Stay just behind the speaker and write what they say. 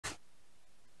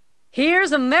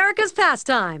Here's America's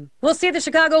pastime. We'll see the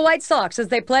Chicago White Sox as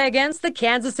they play against the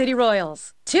Kansas City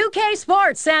Royals. 2K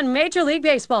Sports and Major League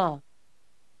Baseball.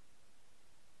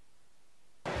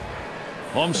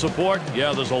 Home support,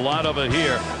 yeah, there's a lot of it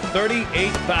here.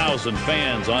 38,000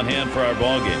 fans on hand for our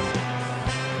ball game.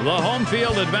 The home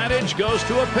field advantage goes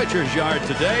to a pitcher's yard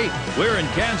today. We're in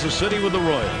Kansas City with the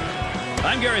Royals.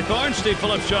 I'm Gary Thorne, Steve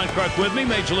Phillips, John Kruk with me.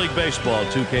 Major League Baseball,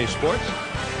 2K Sports.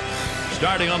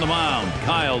 Starting on the mound,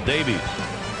 Kyle Davies.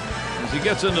 As he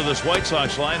gets into this White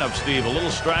Sox lineup, Steve, a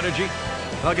little strategy.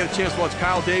 I'll get a chance to watch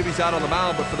Kyle Davies out on the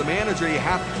mound, but for the manager, you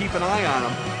have to keep an eye on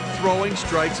him. Throwing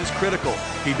strikes is critical.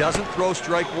 He doesn't throw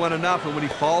strike one enough, and when he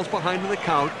falls behind in the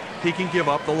count, he can give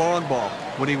up the long ball.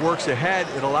 When he works ahead,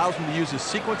 it allows him to use his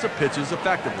sequence of pitches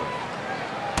effectively.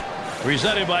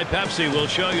 Presented by Pepsi, we'll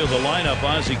show you the lineup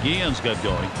Ozzie Guillen's got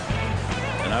going.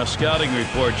 And our scouting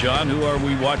report, John, who are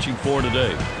we watching for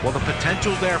today? Well, the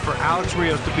potential's there for Alex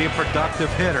Rios to be a productive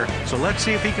hitter. So let's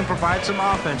see if he can provide some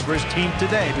offense for his team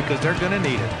today, because they're going to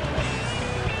need it.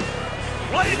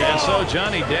 And so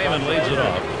Johnny Damon leads it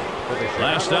off.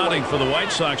 Last outing for the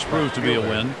White Sox proved to be a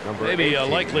win. Maybe a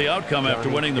likely outcome after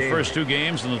winning the first 2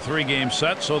 games in the 3-game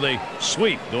set. So they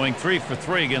sweep, going 3 for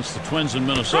 3 against the Twins in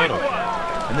Minnesota.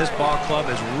 And this ball club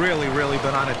has really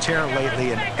been on a tear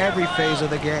lately in every phase of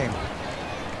the game.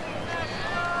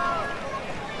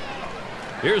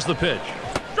 Here's the pitch.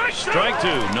 Strike 2.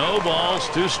 No balls,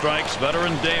 2 strikes.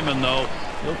 Veteran Damon, though,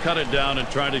 he'll cut it down and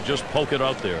try to just poke it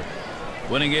out there.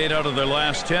 Winning 8 out of their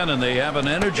last 10, and they have an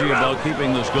energy about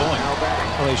keeping this going.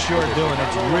 Well, they sure do, and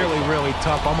it's really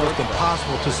tough, almost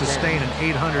impossible to sustain an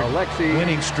 800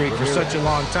 winning streak for such a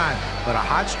long time. But a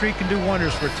hot streak can do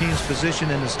wonders for a team's position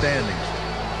in the standings.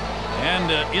 And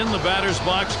in the batter's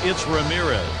box, it's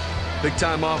Ramirez.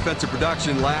 Big-time offensive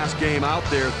production last game out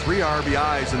there. 3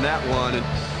 RBIs in that one, and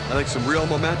I think some real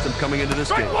momentum coming into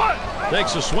this game.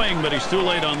 Takes a swing, but he's too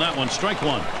late on that one. Strike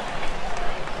 1.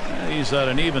 He's at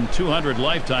an even 200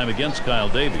 lifetime against Kyle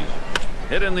Davies.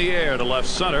 Hit in the air to left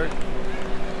center.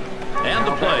 And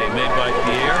the play made by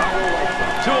Pierre.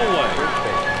 2 away.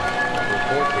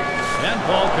 And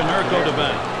Paul Konerko to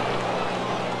bat.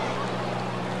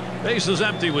 Base is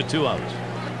empty with 2 outs.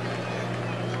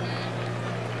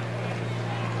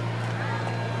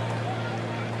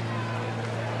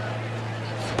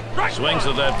 Swings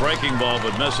at that breaking ball,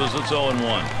 but misses. It's 0-1.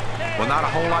 Well, not a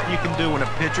whole lot you can do when a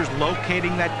pitcher's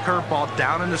locating that curveball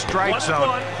down in the strike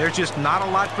zone. There's just not a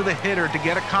lot for the hitter to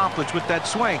get accomplished with that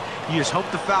swing. You just hope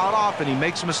to foul it off, and he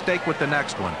makes a mistake with the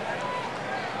next one.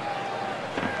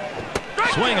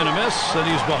 Swing and a miss, and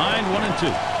he's behind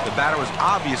 1-2. The batter was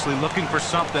obviously looking for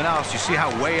something else. You see how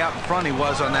way out in front he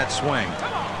was on that swing.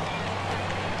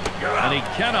 And he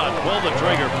cannot pull the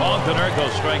trigger. Paul Konerko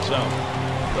strikes out.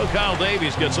 So Kyle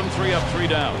Davies gets him 3 up, 3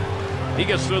 down. He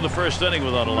gets through the first inning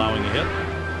without allowing a hit.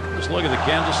 Just look at the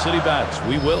Kansas City bats.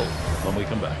 We will when we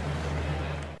come back.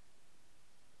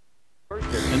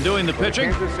 And doing the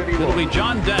pitching, it'll be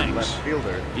John Danks.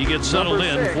 He gets settled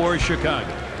in for Chicago.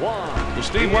 Well,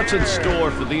 Steve, what's in store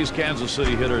for these Kansas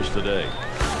City hitters today?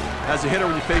 As a hitter,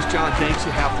 when you face John Danks,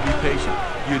 you have to be patient.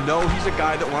 You know he's a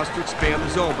guy that wants to expand the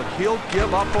zone, but he'll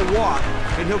give up a walk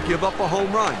and he'll give up a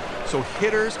home run. So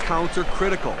hitters' counts are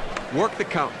critical. Work the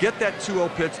count, get that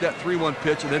 2-0 pitch, that 3-1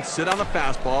 pitch, and then sit on the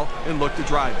fastball and look to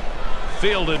drive it.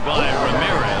 Fielded by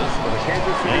Ramirez,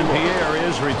 and Pierre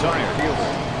is retired.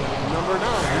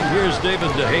 And here's David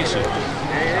DeJesus.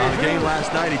 On the game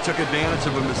last night, he took advantage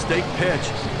of a mistake pitch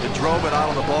that drove it out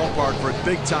of the ballpark for a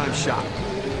big-time shot.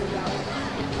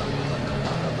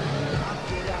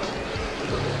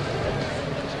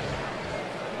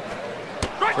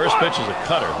 First pitch is a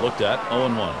cutter, looked at,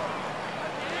 0-1.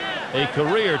 A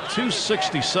career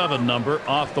 .267 number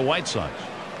off the White Sox.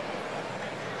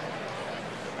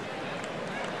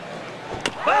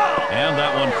 And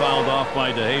that one fouled off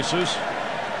by DeJesus.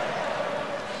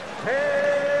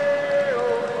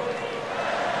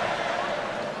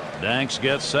 Danks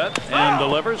gets set and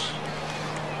delivers.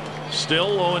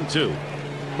 Still 0-2.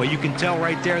 Well, you can tell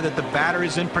right there that the batter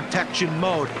is in protection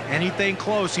mode. Anything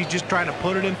close, he's just trying to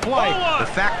put it in play. The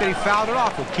fact that he fouled it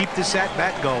off will keep this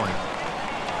at-bat going.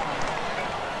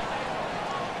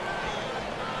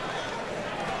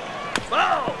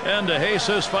 And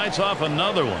DeJesus fights off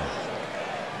another one.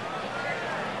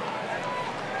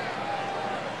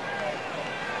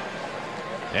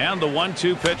 And the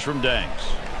 1-2 pitch from Danks.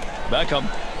 Beckham.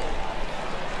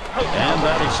 And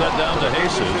that'll set down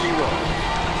DeJesus.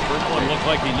 First one looked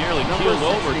like he nearly keeled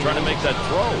over trying to make that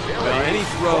throw. Well, any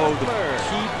throw, the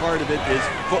key part of it is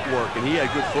footwork, and he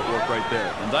had good footwork right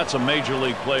there. And that's a major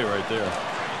league play right there.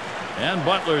 And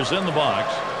Butler's in the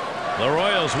box. The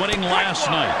Royals winning last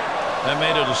night That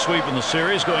made it a sweep in the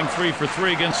series, going 3 for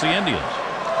 3 against the Indians.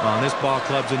 Well, this ball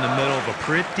club's in the middle of a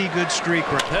pretty good streak.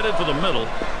 Headed for the middle.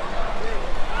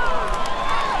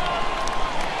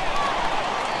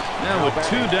 Now with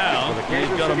 2 down,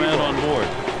 he's got a man on board.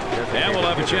 And we'll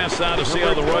have a chance now to see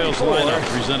how the Royals line up,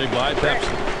 presented by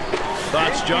Pepsi.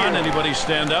 Thoughts, John? Anybody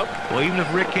stand out? Well, even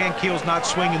if Rick Ankiel's not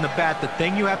swinging the bat, the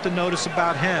thing you have to notice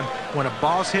about him, when a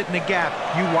ball's hitting the gap,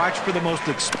 you watch for the most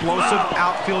explosive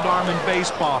outfield arm in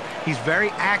baseball. He's very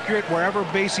accurate wherever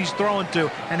base he's throwing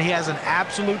to, and he has an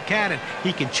absolute cannon.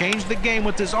 He can change the game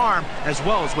with his arm as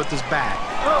well as with his bat.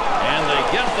 And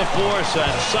they get the force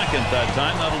at second that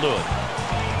time. That'll do it.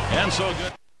 And so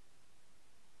good.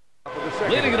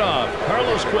 Leading it off,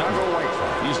 Carlos Quinton.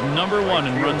 He's #1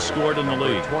 in runs scored in the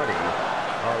league.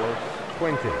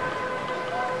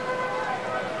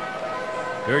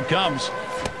 Here it comes.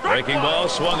 Breaking ball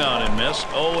swung on and missed.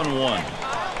 0-1.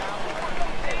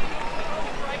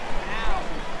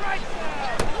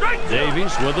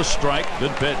 Davies with a strike.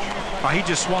 Good pitch. Oh, he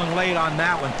just swung late on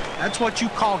that one. That's what you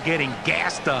call getting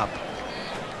gassed up.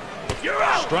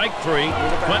 Strike 3.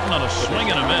 Quinton on a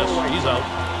swing and a miss. He's out.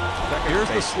 Here's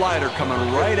the slider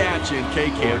coming right at you in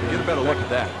K-Camp. Get a better look at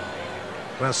that.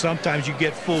 Well, sometimes you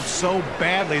get fooled so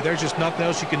badly, there's just nothing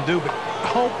else you can do but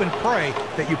hope and pray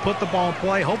that you put the ball in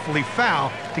play, hopefully foul,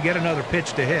 to get another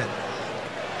pitch to hit.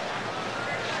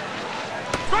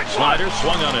 Slider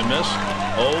swung on and missed.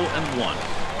 0-1.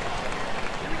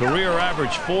 Career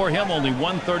average for him, only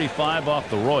 135 off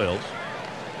the Royals.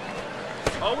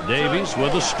 Davies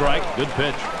with a strike. Good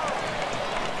pitch.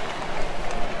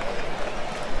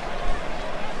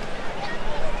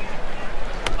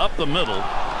 Up the middle.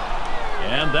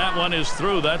 And that one is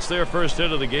through. That's their first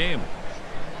hit of the game.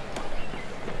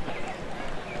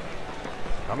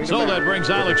 So that brings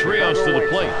Alex Rios to the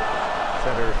plate.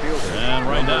 And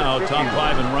right now, top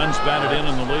 5 in runs batted in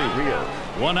the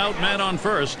league. 1 out, man on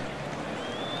first.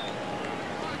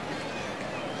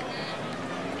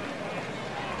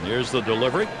 Here's the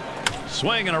delivery.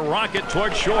 Swing and a rocket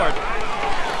toward short.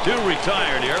 2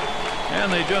 retired here. And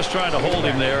they just tried to hold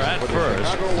him there at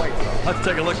first. Let's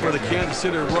take a look where the Kansas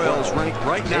City Royals rank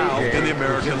right now in the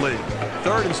American League.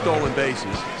 3rd in stolen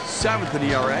bases, 7th in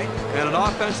ERA, and an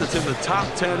offense that's in the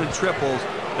top 10 in triples.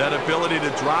 That ability to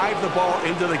drive the ball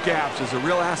into the gaps is a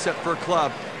real asset for a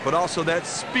club, but also that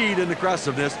speed and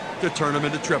aggressiveness to turn them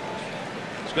into triples.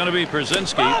 It's going to be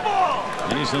Przinsky,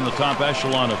 and he's in the top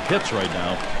echelon of hits right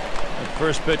now. The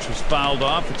first pitch was fouled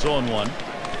off. It's 0-1.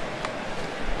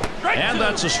 And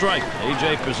that's a strike.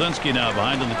 A.J. Przinsky now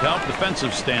behind in the count.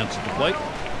 Defensive stance at the plate.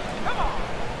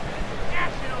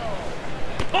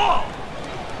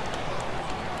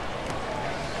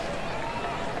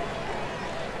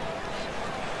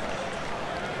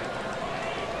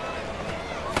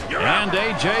 And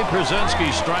A.J.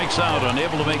 Przinsky strikes out,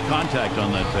 unable to make contact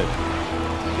on that pitch.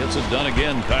 Gets it done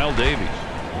again, Kyle Davies.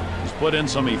 He's put in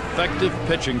some effective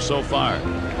pitching so far.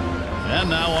 And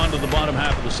now on to the bottom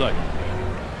half of the second.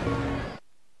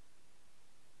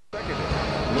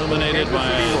 Illuminated by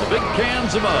the big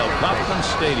cans above Kauffman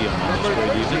Stadium on this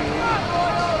great evening.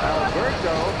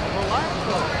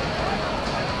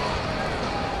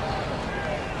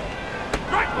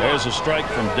 There's a strike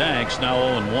from Danks, now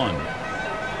 0-1.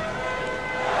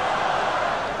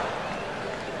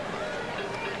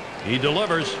 He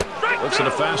delivers. Looks at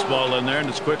a fastball in there, and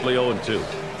it's quickly 0-2.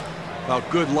 Well,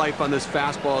 good life on this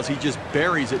fastball as he just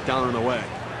buries it down and away.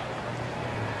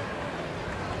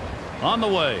 On the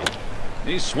way.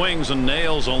 He swings and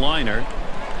nails a liner.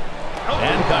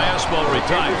 And Callaspo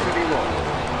retired.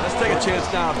 Let's take a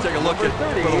chance now to take a look at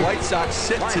where the White Sox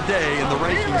sit today in the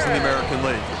rankings in the American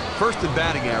League. First in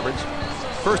batting average.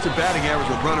 First in batting average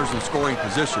with runners in scoring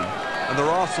position. And they're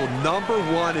also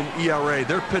 #1 in ERA.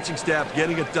 Their pitching staff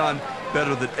getting it done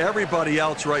better than everybody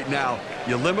else right now.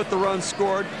 You limit the runs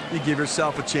scored, you give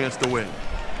yourself a chance to win.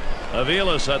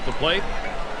 Aviles at the plate.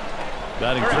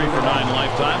 Batting 3 for 9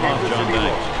 lifetime off John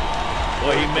Danks.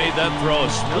 Boy, he made that throw a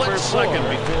split second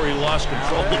before he lost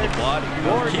control of the body.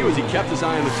 The key was he kept his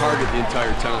eye on the target the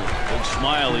entire time. Big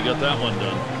smile, he got that one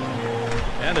done.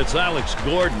 And it's Alex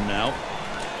Gordon now.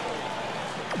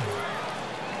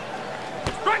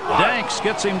 Danks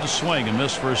gets him to swing and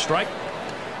miss for a strike.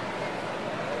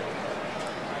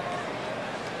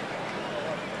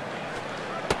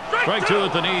 Strike 2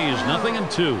 at the knees,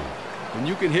 0-2. When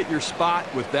you can hit your spot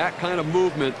with that kind of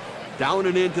movement down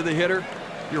and into the hitter,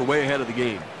 you're way ahead of the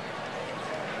game.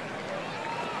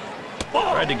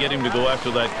 Tried to get him to go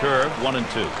after that curve.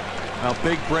 1-2. Now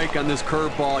big break on this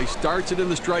curveball. He starts it in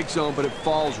the strike zone, but it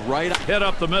falls right. Hit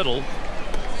up the middle.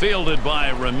 Fielded by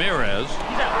Ramirez.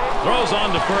 Throws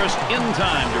on to first in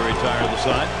time to retire the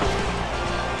side.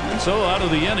 And so out of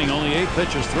the inning, only 8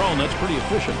 pitches thrown. That's pretty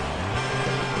efficient.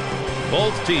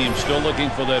 Both teams still looking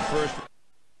for that first.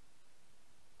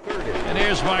 And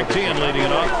here's Martin leading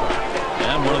it off.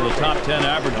 And one of the top 10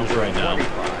 averages right now.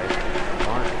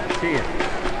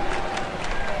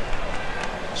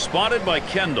 Spotted by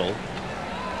Kendall.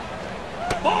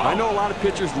 I know a lot of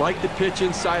pitchers like to pitch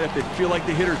inside if they feel like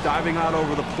the hitter's diving out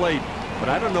over the plate, but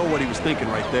I don't know what he was thinking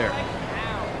right there.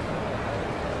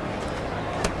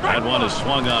 That one is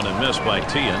swung on and missed by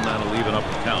Tian. That'll even up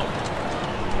the count.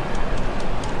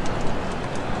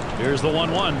 Here's the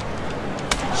 1-1.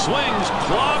 Swings,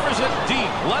 clobbers it deep,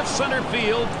 left center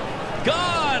field.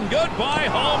 Gone. Goodbye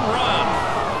home run.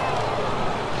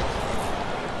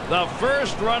 The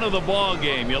first run of the ball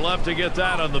game. You'll have to get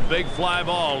that on the big fly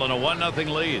ball and a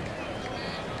 1-0 lead.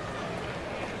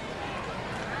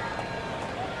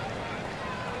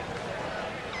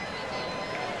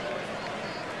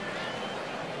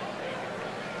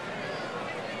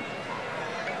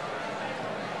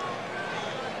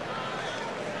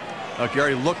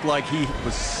 Gary looked like he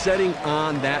was setting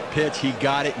on that pitch. He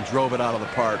got it and drove it out of the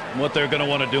park. What they're going to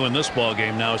want to do in this ball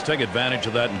game now is take advantage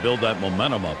of that and build that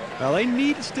momentum up. Well, they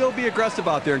need to still be aggressive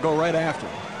out there and go right after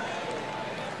him.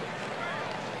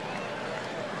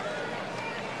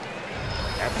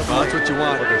 Well, that's what you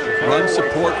want. Run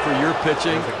support for your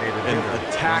pitching and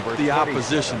attack the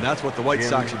opposition. That's what the White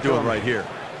Sox are doing right here.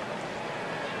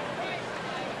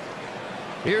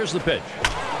 Here's the pitch.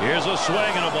 Here's a swing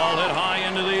and a ball hit high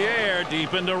into the air,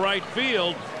 deep into right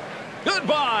field.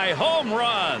 Goodbye, home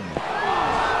run.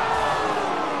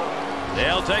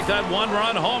 They'll take that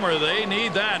 1-run homer. They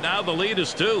need that. Now the lead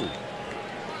is 2.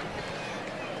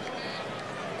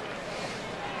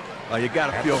 You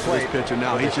got to feel for this pitcher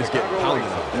now. He's just getting pounded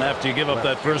up. And after you give up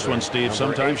that first one, Steve,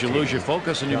 sometimes you lose your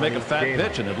focus and you make a fat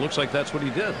pitch, and it looks like that's what he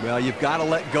did. Well, you've got to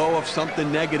let go of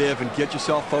something negative and get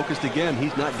yourself focused again.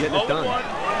 He's not getting it done.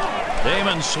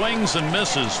 Damon swings and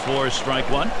misses for strike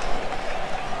 1.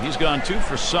 He's gone 2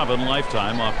 for 7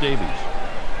 lifetime off Davies.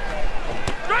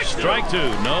 Strike 2.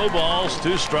 No balls,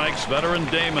 2 strikes. Veteran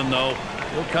Damon, though,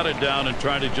 he'll cut it down and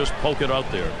try to just poke it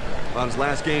out there. On his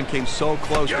last game, came so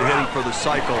close to hitting for the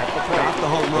cycle. Got the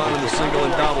home run in the single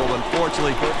and double.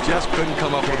 Unfortunately, just couldn't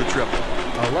come up with a triple.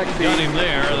 Got him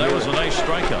there. That was a nice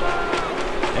strikeout.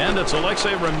 And it's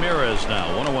Alexei Ramirez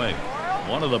now, 1 away.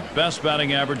 One of the best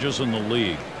batting averages in the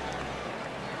league.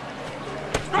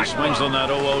 He swings on that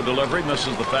 0-0 delivery,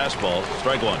 misses the fastball.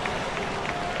 Strike 1.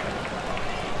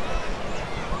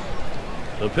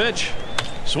 The pitch.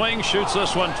 Swing, shoots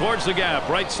this one towards the gap,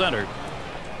 right center.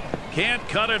 Can't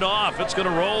cut it off. It's going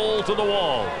to roll to the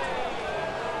wall.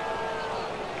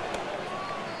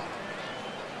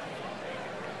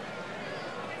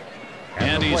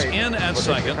 And he's in at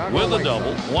second with a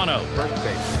double.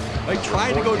 1-0. They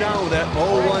tried to go down with that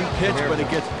 0-1 pitch, but it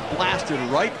gets blasted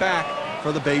right back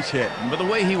for the base hit. But the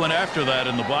way he went after that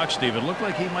in the box, Steve, it looked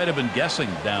like he might have been guessing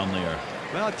down there.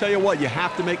 Well, I'll tell you what, you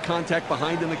have to make contact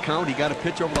behind in the count. He got a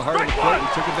pitch over the heart of the plate and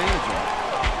took advantage of it.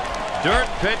 Dirt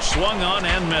pitch swung on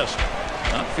and missed.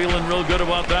 Not feeling real good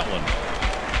about that one.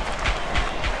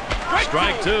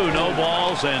 Strike 2, no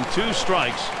balls and 2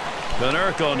 strikes.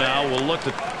 Konerko now will look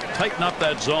to tighten up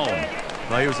that zone.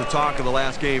 Well, he was the talk of the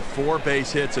last game. 4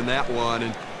 base hits in that one,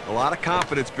 and a lot of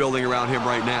confidence building around him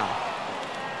right now.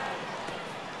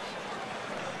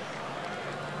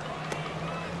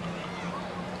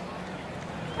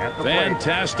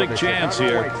 Fantastic chance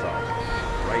here.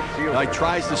 He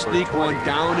tries to sneak one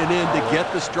down and in to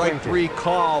get the strike 3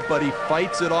 call, but he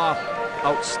fights it off.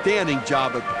 Outstanding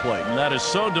job at the plate. And that is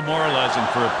so demoralizing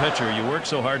for a pitcher. You work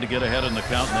so hard to get ahead in the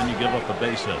count, and then you give up a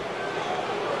base hit.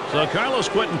 So Carlos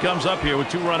Quinton comes up here with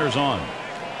 2 runners on.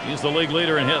 He's the league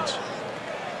leader in hits.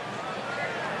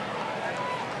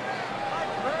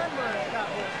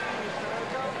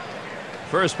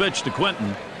 First pitch to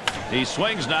Quinton. He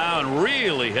swings now and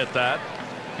really hit that.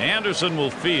 Anderson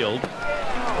will field.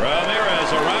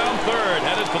 Ramirez around third,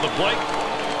 headed for the plate.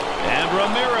 And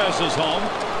Ramirez is home.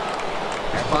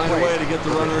 Find a way to get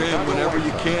the runner in whenever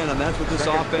you can, and that's what this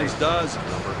offense does.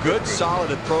 Good,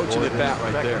 solid approach and at bat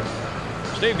right there.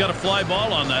 Steve got a fly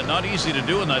ball on that. Not easy to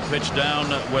do in that pitch down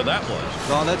where that was.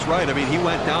 Well, that's right. I mean, he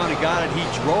went down and got it. He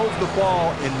drove the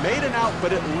ball and made an out,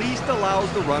 but at least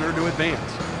allows the runner to advance.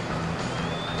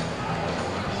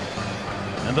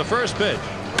 And the first pitch.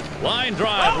 Line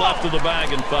drive left of the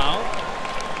bag and foul.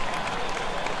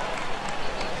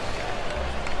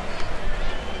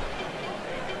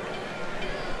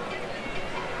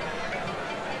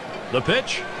 The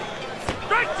pitch.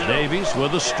 Davies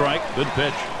with a strike. Good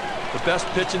pitch. The best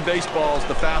pitch in baseball is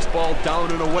the fastball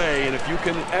down and away, and if you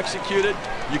can execute it,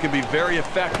 you can be very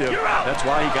effective. That's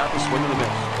why he got the swing and the miss.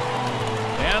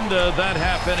 And that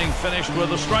half inning finished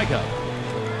with a strikeout.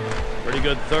 Pretty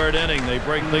good third inning. They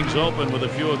break things open with a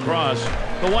few across.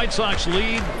 The White Sox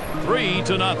lead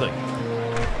 3-0.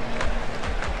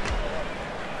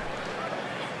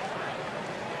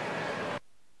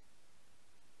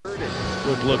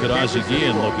 Quick look at Ozzie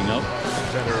Guillen looking up.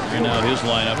 And now his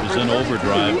lineup is in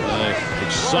overdrive.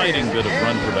 Exciting bit of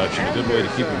run production. A good way to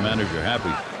keep your manager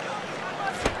happy.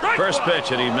 First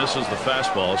pitch, and he misses the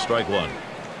fastball. Strike one.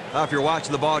 If you're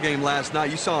watching the ball game last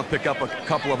night, you saw him pick up a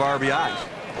couple of RBIs.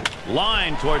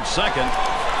 Line towards second.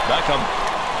 Beckham.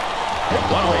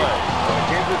 One away.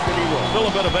 Still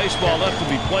a bit of baseball left to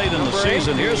be played in the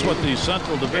season. Here's what the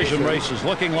Central Division race is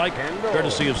looking like,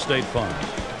 courtesy of State Farm.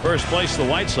 First place, the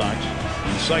White Sox.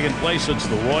 In second place, it's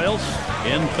the Royals.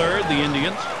 In third, the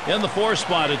Indians. In the fourth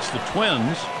spot, it's the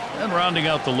Twins. And rounding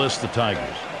out the list, the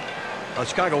Tigers.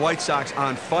 Chicago White Sox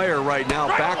on fire right now,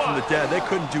 back from the dead. They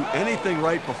couldn't do anything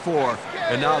right before,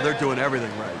 and now they're doing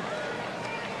everything right.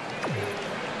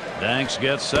 Danks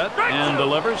gets set and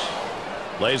delivers.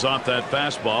 Lays off that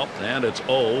fastball, and it's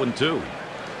 0-2.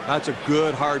 That's a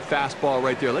good, hard fastball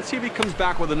right there. Let's see if he comes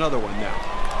back with another one now.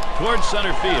 Towards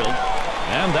center field,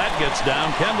 and that gets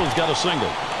down. Kendall's got a single.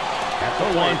 So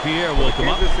Juan Pierre will come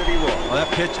up. Well,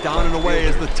 that pitch down and away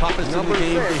is the toughest in the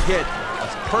game to hit.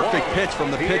 That's a perfect pitch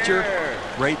from the pitcher.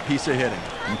 Great piece of hitting.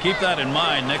 And keep that in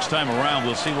mind next time around.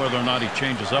 We'll see whether or not he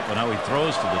changes up and how he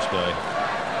throws to this guy.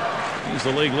 He's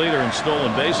the league leader in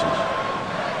stolen bases.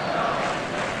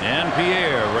 And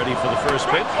Pierre ready for the first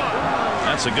pitch.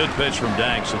 That's a good pitch from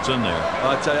Danks. It's in there.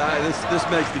 I'll tell you, this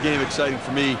makes the game exciting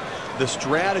for me. The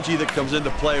strategy that comes into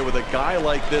play with a guy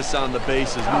like this on the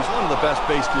bases. He's one of the best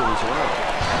base stealers around.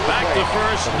 Back to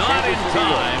first, not in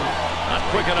time. Not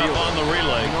quick enough on the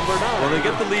relay. Well, they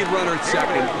get the lead runner at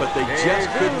second, but they just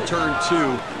couldn't turn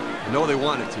two. No, they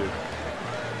wanted to.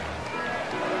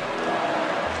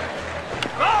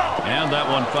 And that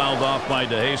one fouled off by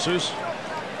DeJesus.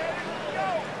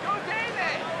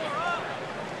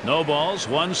 No balls,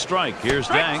 one strike. Here's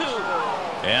Danks.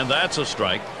 And that's a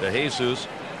strike. DeJesus,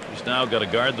 he's now got to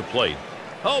guard the plate.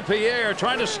 Oh, Pierre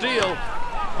trying to steal.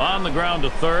 On the ground to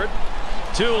third.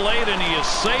 Too late, and he is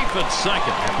safe at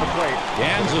second.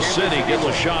 Kansas City gets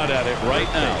a shot at it right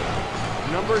now.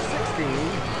 Number 16,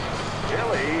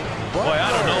 Billy. Boy, I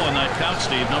don't know on that count,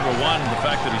 Steve. Number one, the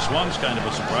fact that he swung's kind of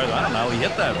a surprise. I don't know how he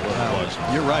hit that. What it was.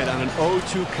 You're right. On an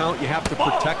 0-2 count, you have to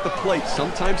protect the plate.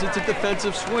 Sometimes it's a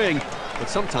defensive swing, but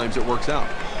sometimes it works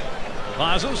out.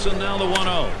 Pazos, and now the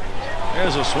 1-0.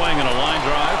 There's a swing and a line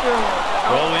drive.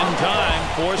 Throw in time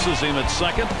forces him at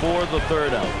second for the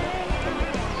third out.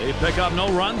 They pick up no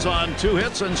runs on 2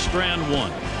 hits and strand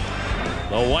 1.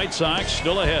 The White Sox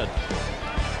still ahead.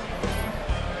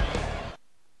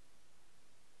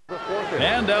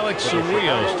 And Alex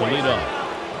Cerrillos to lead off.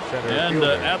 And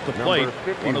at the plate,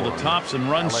 one of the tops in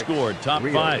runs scored, top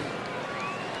 5.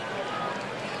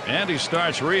 And he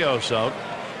starts Rios out.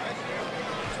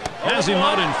 Has him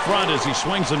out in front as he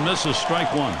swings and misses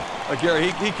strike 1.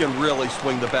 Gary, he can really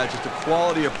swing the bat. Just a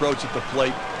quality approach at the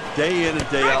plate. Day in and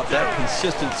day out, that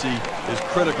consistency is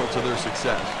critical to their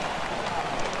success.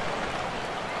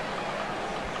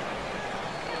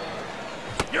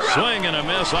 Swing and a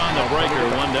miss on the breaker,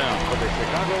 1 down.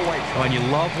 Oh, and you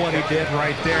love what he did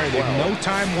right there. No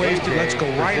time wasted. Let's go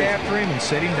right after him and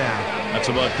sit him down. That's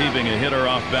about keeping a hitter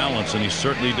off balance, and he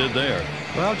certainly did there.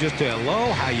 Well, just a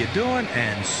hello, how you doing,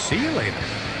 and see you later.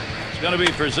 It's going to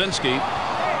be Brzezinski,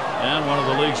 and one of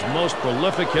the league's most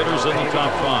prolific hitters in the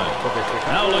top 5.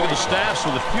 Now look at the stats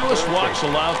with the fewest walks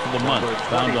allowed for the month,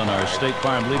 found on our State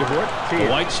Farm leaderboard. The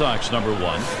White Sox number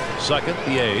 1, second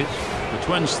the A's, the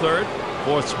Twins third,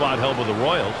 4th spot held by the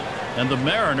Royals, and the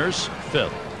Mariners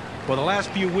 5th. For the last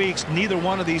few weeks, neither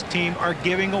one of these teams are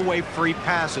giving away free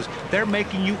passes. They're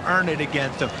making you earn it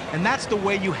against them, and that's the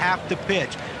way you have to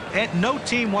pitch. And no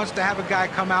team wants to have a guy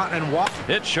come out and walk.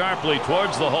 Hit sharply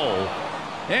towards the hole,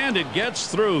 and it gets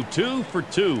through. 2 for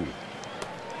 2.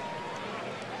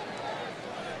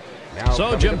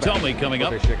 So Jim Thome coming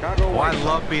up. Oh, I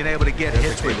love being able to get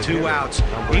hits with 2 outs.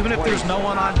 Even if there's no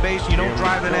one on base, you don't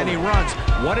drive in any runs.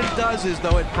 What it does is,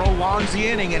 though, it prolongs the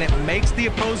inning, and it makes the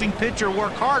opposing pitcher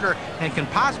work harder and can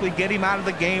possibly get him out of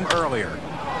the game earlier.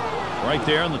 Right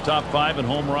there in the top 5 in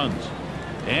home runs.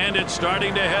 And it's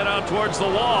starting to head out towards the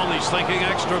wall. He's thinking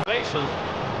extra bases.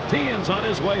 Tien's on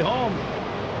his way home.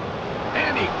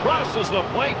 And he crosses the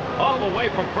plate all the way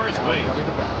from first base.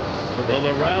 Well,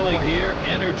 the rally here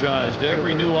energized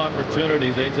every new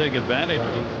opportunity they take advantage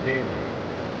of.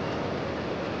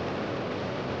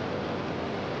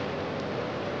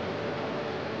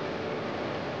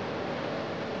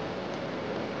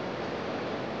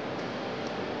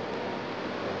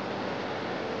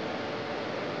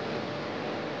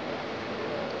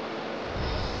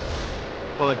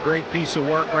 Well, a great piece of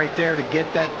work right there to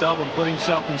get that double and put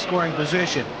himself in scoring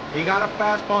position. He got a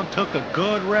fastball and took a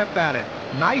good rip at it.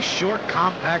 Nice, short,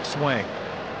 compact swing.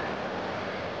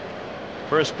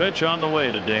 First pitch on the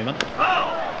way to Damon.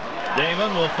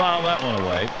 Damon will foul that one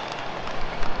away.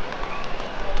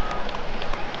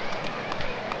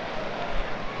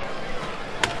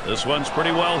 This one's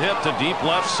pretty well hit to deep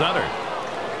left center.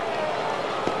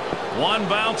 One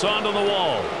bounce onto the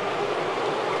wall.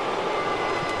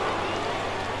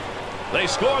 They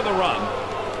score the run.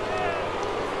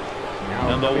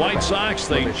 And the White Sox,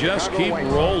 they just keep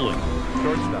rolling.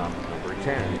 Shortstop, number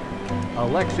 10,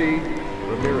 Alexi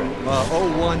Ramirez.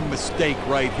 0-1 mistake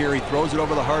right here. He throws it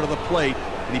over the heart of the plate,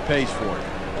 and he pays for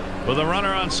it. With a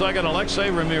runner on second,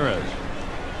 Alexi Ramirez.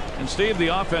 And Steve, the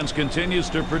offense continues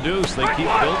to produce. They keep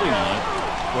building on it.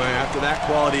 Boy, after that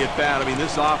quality at bat, I mean,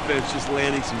 this offense just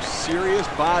landing some serious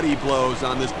body blows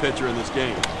on this pitcher in this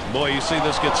game. Boy, you see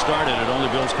this get started, it only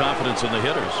builds confidence in the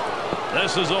hitters.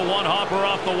 This is a one-hopper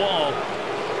off the wall.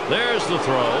 There's the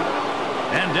throw.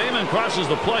 And Damon crosses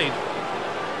the plate.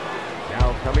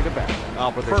 Now coming to bat.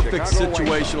 Perfect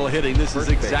situational hitting. This is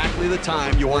exactly the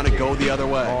time you want to go the other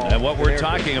way. And what we're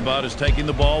talking about is taking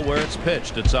the ball where it's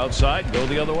pitched. It's outside, go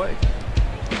the other way.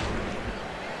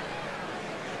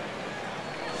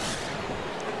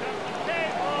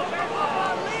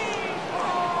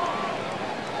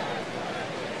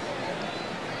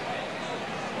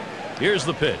 Here's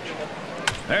the pitch.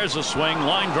 There's a swing,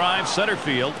 line drive, center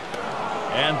field.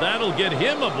 And that'll get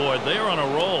him aboard. They're on a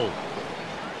roll.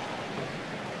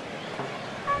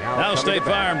 Now State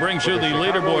Farm brings you the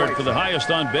leaderboard for the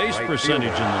highest on-base percentage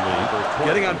in the league.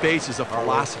 Getting on base is a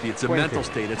philosophy. It's a mental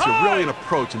state. It's really an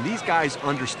approach. And these guys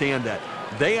understand that.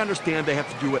 They understand they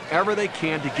have to do whatever they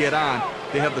can to get on.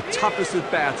 They have the toughest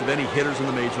at-bats of any hitters in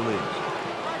the major leagues.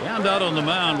 And out on the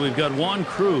mound, we've got Juan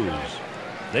Cruz.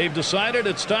 They've decided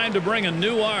it's time to bring a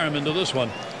new arm into this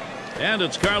one. And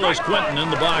it's Carlos Quentin in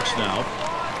the box now.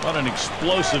 What an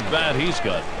explosive bat he's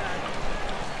got.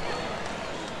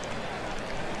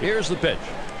 Here's the pitch.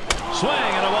 Swing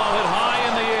and a ball hit high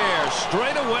in the air.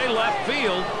 Straight away left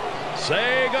field.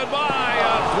 Say goodbye.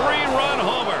 A three-run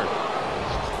homer.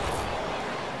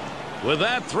 With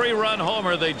that three-run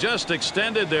homer, they just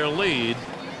extended their lead.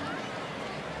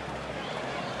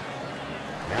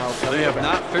 They have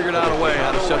not figured out a way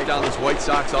how to shut down this White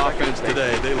Sox offense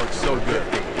today. They look so good.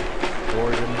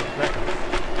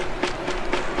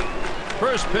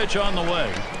 First pitch on the way.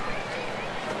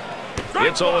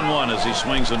 It's 0-1 as he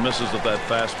swings and misses at that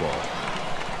fastball.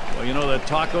 Well, you know that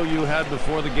taco you had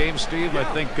before the game, Steve? I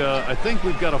think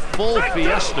we've got a full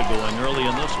fiesta going early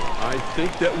in this one. I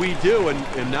think that we do,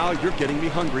 and now you're getting me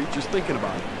hungry just thinking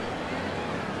about it.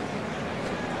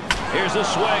 Here's a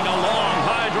swing, a long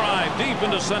high drive deep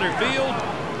into center field.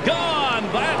 Gone.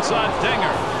 That's a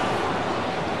dinger.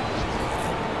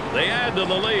 They add to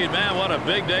the lead. Man, what a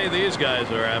big day these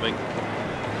guys are having.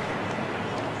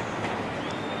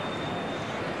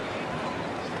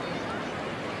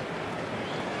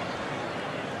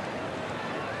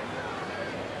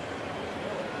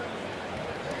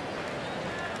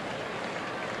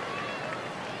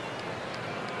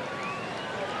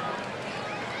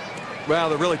 Well,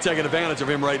 they're really taking advantage of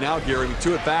him right now, Gary. With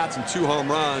 2 at-bats and 2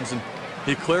 home runs, and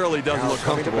he clearly doesn't look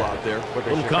comfortable out there. A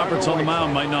little conference on the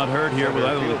mound might not hurt here with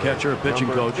either the catcher or pitching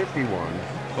coach.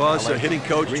 Well, it's a hitting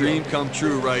coach dream come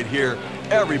true right here.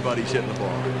 Everybody's hitting the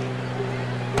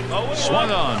ball. Swung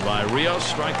on by Rios,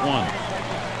 strike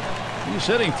 1. He's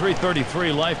hitting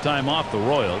 .333 lifetime off the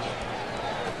Royals.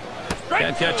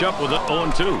 Can't catch up with it.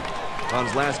 0-2. Well,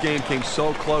 his last game came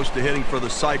so close to hitting for the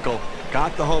cycle.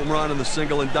 Got the home run and the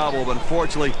single and double, but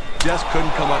unfortunately just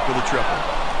couldn't come up with a triple.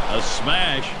 A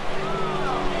smash.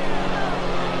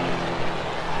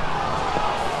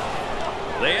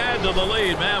 They add to the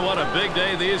lead. Man, what a big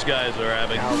day these guys are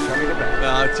having.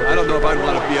 I don't know if I'd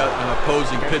want to be an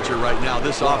opposing pitcher right now.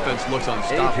 This offense looks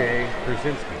unstoppable.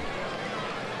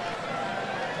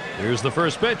 Here's the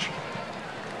first pitch.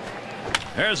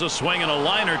 There's a swing and a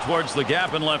liner towards the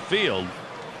gap in left field.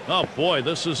 Oh, boy,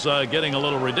 this is getting a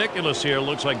little ridiculous here.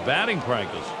 Looks like batting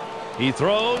practice. He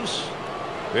throws.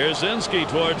 Pierzynski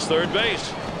towards third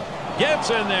base.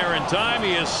 Gets in there in time.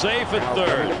 He is safe at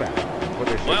third.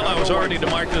 Well, I was already to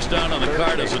mark this down on the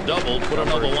card as a double. Put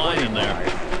another line in there.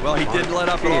 Well, he didn't let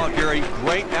up at all, Gary.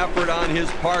 Great effort on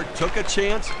his part. Took a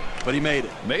chance, but he made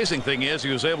it. Amazing thing is he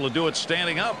was able to do it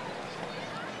standing up.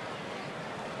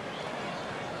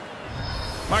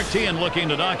 Martin looking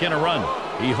to knock in a run.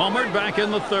 He homered back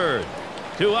in the third.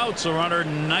 2 outs, a runner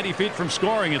 90 feet from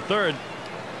scoring at third.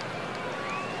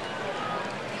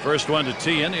 First one to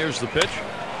tee in. Here's the pitch.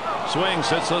 Swings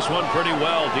hits this one pretty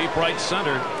well. Deep right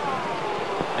center.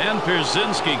 And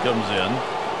Pierzynski comes in.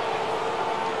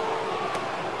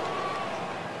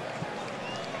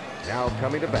 Now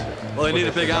coming to bat. Well, they need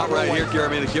a big out right here, Gary. I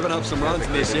mean, they're giving up some runs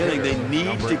in this inning. They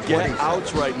need to get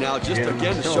outs right now, just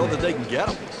again to show that they can get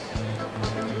them.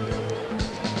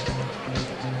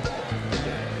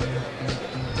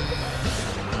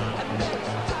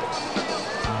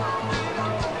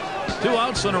 Two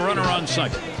outs and a runner on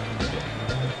second.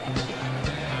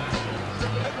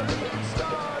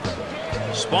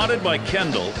 Spotted by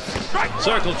Kendall.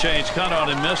 Circle change cut on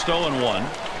and missed. 0-1.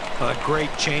 A great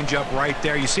changeup right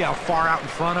there. You see how far out in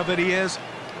front of it he is?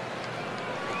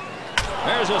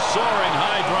 There's a soaring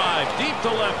high drive deep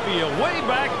to left field, way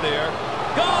back there.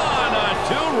 Gone! A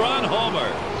two-run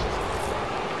homer.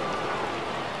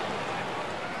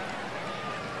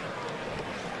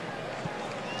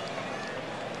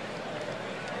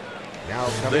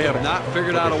 They have not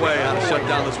figured out a way how to shut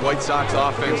down this White Sox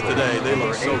offense today. They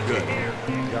look so good.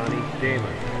 Johnny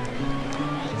Damon.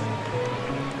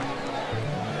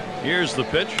 Here's the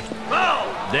pitch.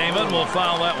 Damon will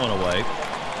foul that one away.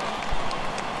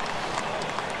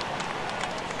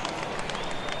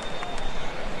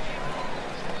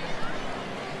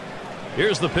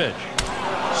 Here's the pitch.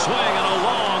 Swinging a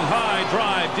long high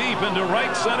drive deep into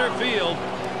right center field.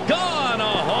 Gone! A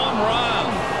home run.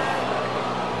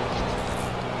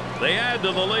 They add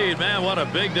to the lead. Man, what a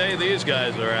big day these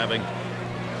guys are having.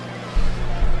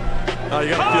 You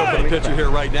got to feel for the pitcher here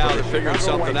right now. They're figuring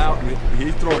something out.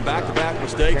 He's throwing back-to-back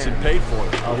mistakes and paid for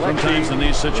it. Sometimes in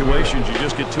these situations, you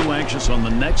just get too anxious on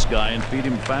the next guy and feed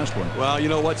him a fast one. Well, you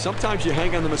know what? Sometimes you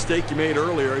hang on the mistake you made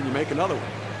earlier and you make another one.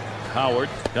 Howard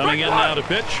coming in now to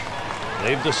pitch.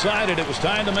 They've decided it was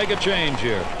time to make a change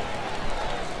here.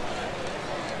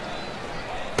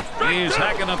 He's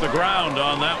hacking at the ground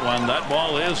on that one. That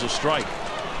ball is a strike.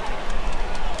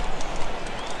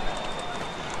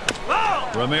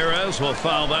 Ramirez will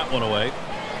foul that one away.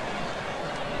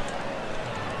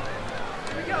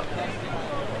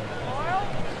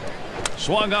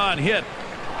 Swung on, hit.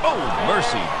 Oh,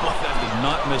 mercy. Boy, that did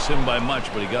not miss him by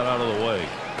much, but he got out of the way.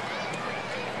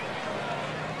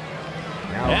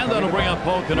 And that'll bring up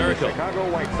Paul Konerko.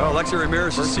 Well, Alexi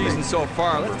Ramirez's season so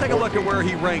far. Let's take a look at where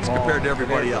he ranks compared to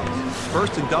everybody else.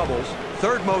 First in doubles,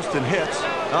 third most in hits.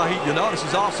 You notice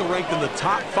he's also ranked in the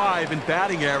top 5 in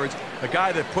batting average. A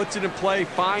guy that puts it in play,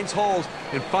 finds holes,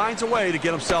 and finds a way to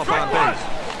get himself on base.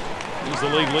 He's the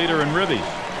league leader in ribbies.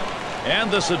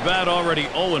 And this at bat already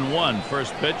 0-1.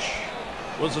 First pitch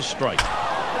was a strike.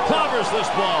 Covers this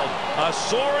ball. A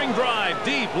soaring drive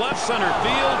deep left center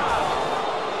field.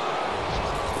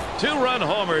 Two-run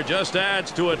homer just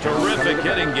adds to a terrific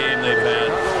hitting game they've had.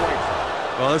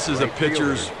 Well, this is a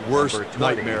pitcher's worst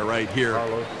nightmare right here.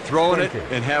 Throwing it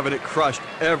and having it crushed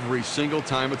every single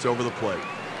time it's over the plate.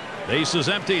 Base is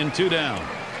empty and 2 down.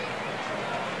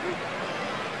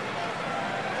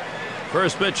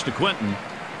 First pitch to Quinton.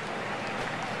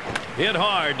 Hit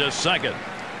hard to second.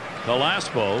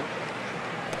 Velasco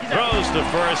throws to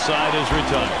first. Side is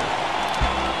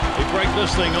retired. They break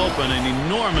this thing open. An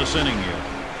enormous inning here.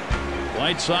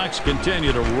 White Sox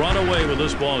continue to run away with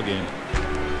this ball game.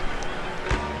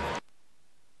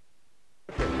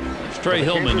 It's Trey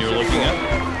Hillman you're looking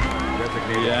at.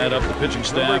 You add up the pitching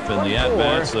staff and the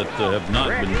at-bats that have not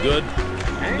been good,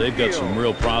 and they've got some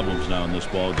real problems now in this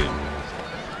ball game.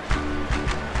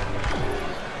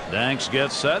 Danks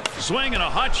gets set. Swing and a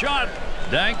hot shot.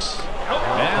 Danks.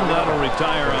 And that'll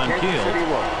retire on Keel.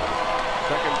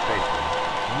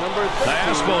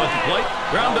 Diasco at the plate.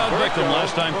 Ground out victim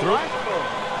last time through.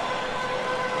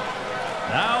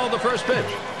 Now the first pitch.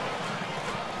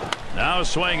 Now a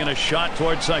swing and a shot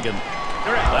toward second.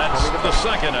 That's the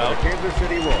second out. Kansas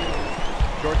City Royals.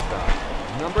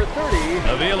 Shortstop, number 30.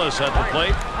 Aviles at the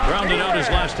plate. Grounded out his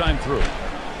last time through.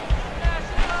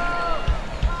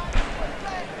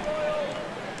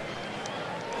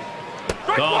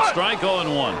 Called strike.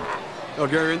 0-1. Oh,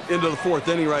 Gary, into the 4th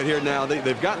inning right here now.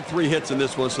 They've gotten 3 hits in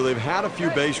this one, so they've had a few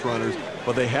base runners,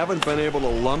 but they haven't been able to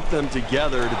lump them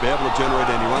together to be able to generate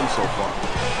any runs so far.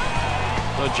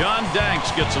 So John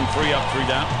Danks gets him 3 up, 3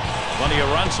 down. Plenty of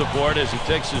run support as he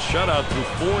takes his shutout through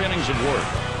 4 innings of work.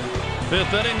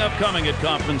 5th inning upcoming at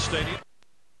Kauffman Stadium.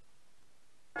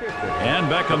 And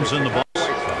Beckham's in the box.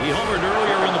 He homered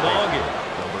earlier in the ballgame.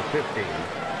 Number 15,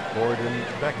 Gordon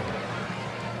Beckham.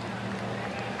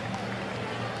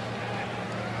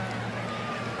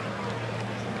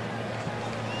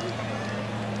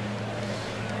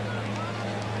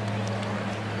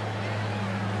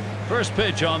 First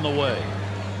pitch on the way.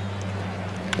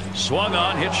 Swung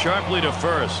on, hit sharply to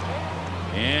first.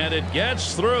 And it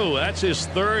gets through. That's his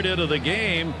third hit of the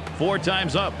game, 4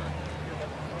 times up.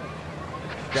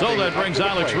 So that brings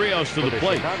Alex Rios to the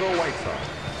plate.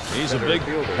 He's a big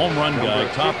home run guy,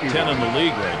 top 10 in the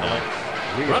league right now.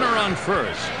 Runner on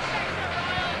first.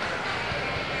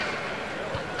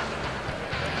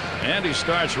 And he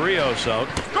starts Rios out.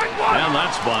 And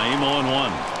that's by him,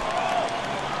 0-1.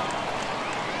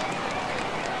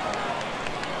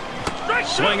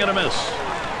 Swing and a miss.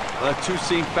 That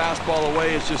two-seam fastball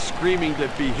away is just screaming to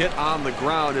be hit on the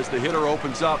ground as the hitter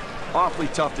opens up. Awfully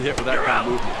tough to hit with that kind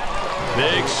of movement.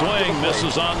 Big swing,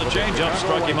 misses on the changeup,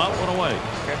 struck him out, went away.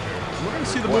 We're going to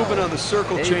see the movement on the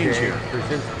circle change here.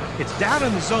 It's down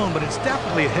in the zone, but it's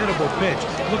definitely a hittable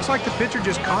pitch. Looks like the pitcher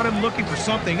just caught him looking for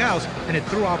something else, and it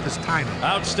threw off his timing.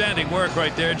 Outstanding work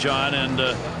right there, John. And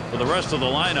for the rest of the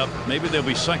lineup, maybe they'll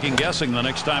be second-guessing the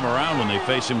next time around when they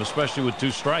face him, especially with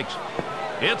 2 strikes.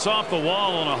 It's off the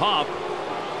wall on a hop.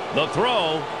 The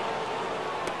throw.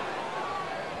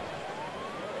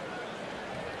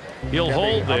 He'll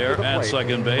hold there at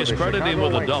second base. Credit him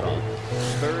with a double.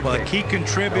 Well, a key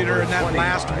contributor in that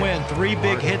last win. 3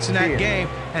 big hits in that game,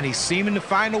 and he's seeming to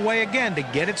find a way again to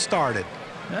get it started.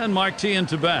 And Mark Teahen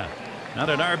to bat. Not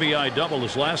an RBI double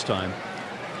as last time.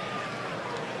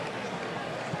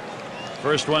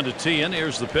 First one to Teahen.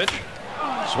 Here's the pitch.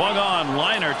 Swung on,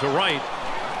 liner to right.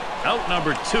 Out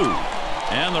number 2.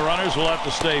 And the runners will have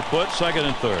to stay put, second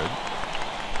and third.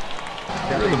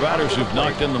 Here are the batters who've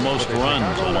knocked in the most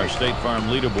runs on our State Farm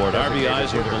leaderboard.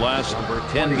 RBIs over the last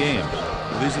 10 games.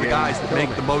 These are the guys that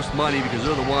make the most money because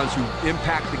they're the ones who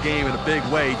impact the game in a big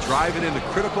way, driving into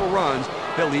critical runs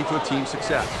that lead to a team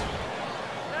success.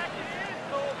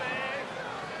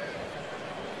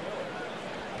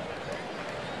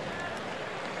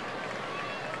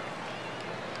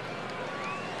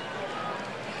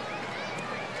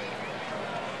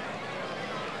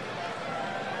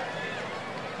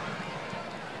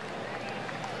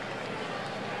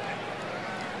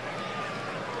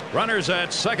 Runners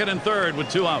at second and third with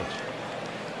 2 outs.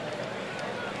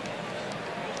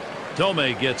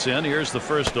 Tomei gets in. Here's the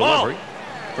first delivery.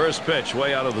 First pitch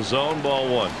way out of the zone,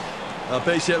 ball 1. A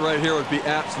base hit right here would be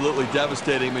absolutely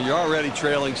devastating. I mean, you're already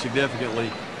trailing significantly.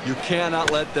 You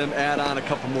cannot let them add on a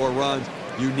couple more runs.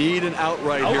 You need an out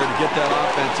right here to get that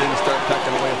offense in and start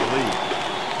pecking away at the lead.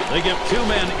 They give 2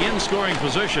 men in scoring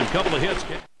position. Couple of hits.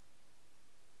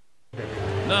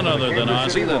 None other than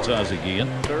Ozzie. That's Ozzie Guillen.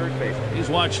 He's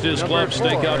watched his club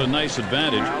stake out a nice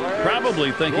advantage,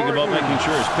 probably thinking about making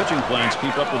sure his pitching plans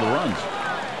keep up with the runs.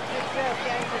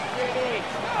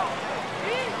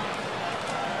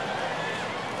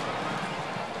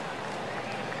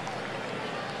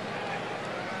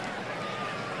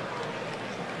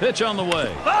 Pitch on the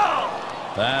way.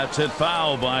 That's hit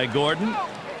foul by Gordon.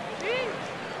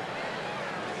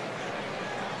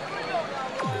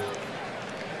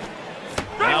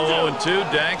 Now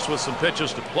 0-2. Danks with some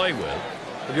pitches to play with.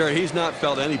 Gary, he's not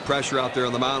felt any pressure out there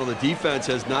on the mound. The defense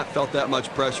has not felt that much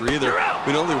pressure either. I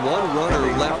mean, only 1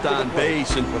 runner left on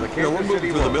base, and we're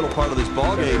moving through the middle part of this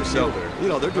ball game, so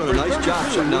they're doing a nice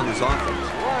job shutting down this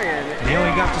offense. He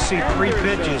only got to see 3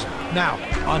 pitches. Now,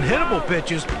 unhittable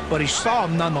pitches, but he saw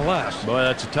them nonetheless. Boy,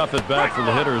 that's a tough at bat for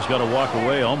the hitter who's got to walk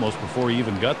away almost before he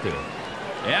even got there.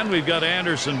 And we've got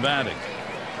Anderson batting.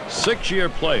 6-year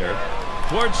player.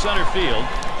 Towards center field.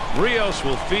 Rios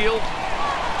will field.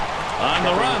 On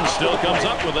the run, still comes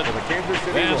up with it.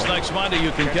 Fans, next Monday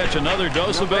you can catch another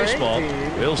dose of baseball.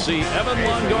 We'll see Evan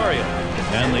Longoria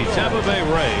and the Tampa Bay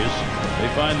Rays. They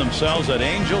find themselves at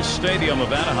Angels Stadium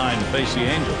of Anaheim to face the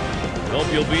Angels.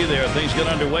 Hope you'll be there. Things get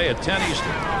underway at 10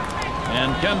 Eastern.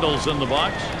 And Kendall's in the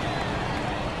box.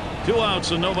 2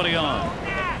 outs and nobody on.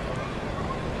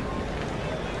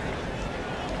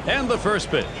 And the first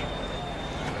pitch.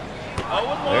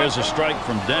 There's a strike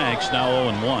from Danks, now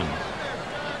 0-1.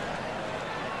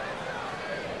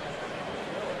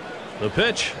 The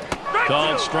pitch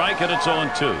called strike, and it's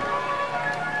 0-2.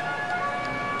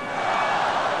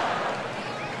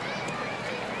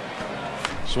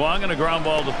 Swung and a ground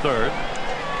ball to third.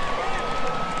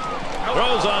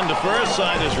 Throws on to first,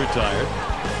 side is retired.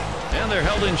 And they're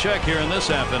held in check here in this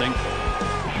half inning.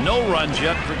 No runs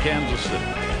yet for Kansas City.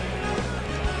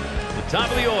 The top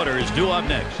of the order is due up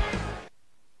next.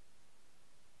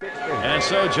 And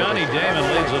so Johnny Damon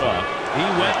leads it off. He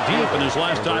went deep in his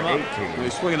last time up.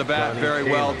 He's swinging the bat very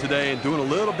well today and doing a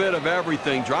little bit of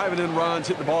everything. Driving in runs,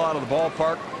 hitting the ball out of the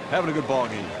ballpark, having a good ball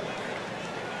game.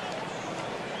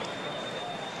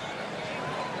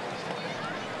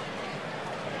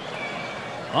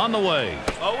 On the way.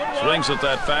 Swings at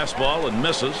that fastball and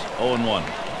misses. 0-1.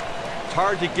 It's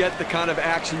hard to get the kind of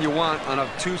action you want on a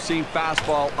two-seam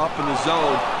fastball up in the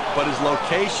zone, but his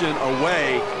location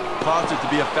away caused it to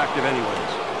be effective anyways.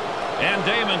 And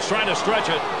Damon's trying to stretch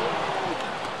it.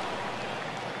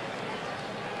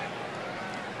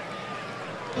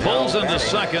 Pulls into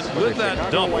second with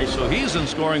that double, so he's in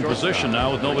scoring position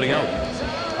now with nobody out.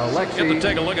 Get to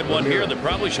take a look at one here that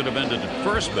probably should have ended at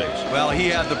first base. Well, he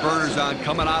had the burners on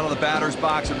coming out of the batter's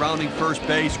box and rounding first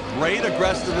base. Great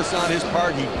aggressiveness on his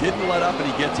part. He didn't let up,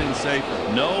 and he gets in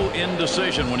safely. No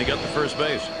indecision when he got to first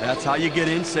base. That's how you get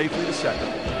in safely to second.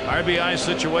 RBI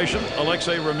situation,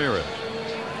 Alexei Ramirez.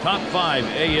 Top 5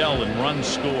 AL in runs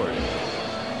scored.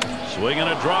 Swing and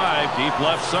a drive, deep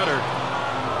left center.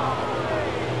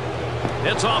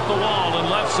 It's off the wall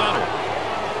in left center.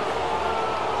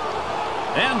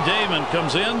 And Damon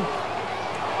comes in.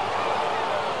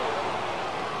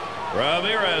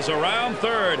 Ramirez around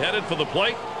third, headed for the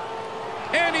plate.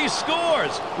 And he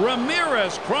scores.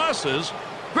 Ramirez crosses.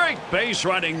 Great base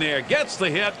running there. Gets the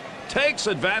hit. Takes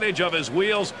advantage of his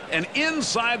wheels. And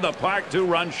inside the park,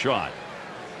 2-run shot.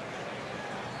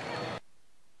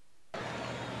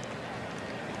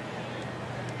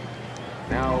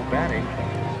 Now batting.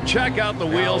 Check out the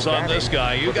wheels on this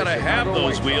guy. You got to have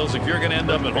those wheels if you're going to end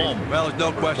up at home. Well, there's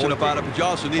no question about it, but you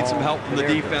also need some help from the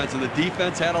defense, and the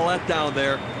defense had a letdown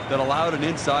there that allowed an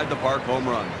inside the park home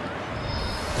run.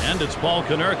 And it's Paul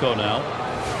Konerko now.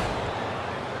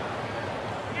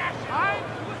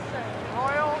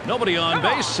 Nobody on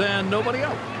base and nobody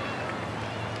out.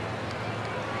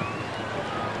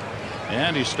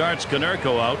 And he starts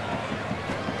Konerko out.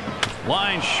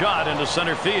 Line shot into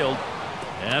center field.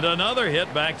 And another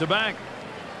hit back-to-back.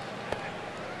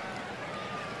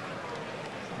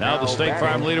 Now the State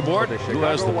Farm leaderboard. Who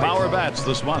has the power bats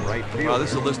this month? Well, this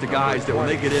is a list of guys that when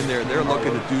they get in there, they're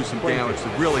looking to do some damage to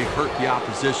really hurt the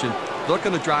opposition.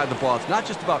 Looking to drive the ball. It's not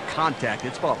just about contact.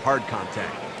 It's about hard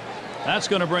contact. That's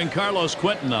going to bring Carlos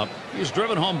Quentin up. He's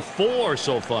driven home 4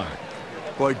 so far.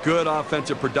 Boy, good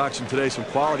offensive production today. Some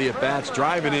quality at bats,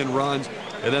 driving in runs.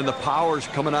 And then the power's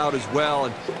coming out as well.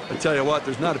 And I tell you what,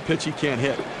 there's not a pitch he can't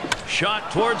hit. Shot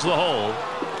towards the hole.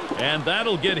 And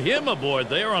that'll get him aboard.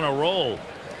 They are on a roll.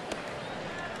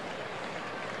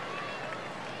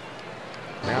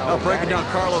 Now breaking down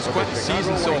Carlos Quentin's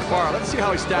season so far. Let's see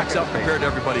how he stacks up compared to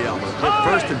everybody else.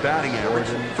 First in batting average,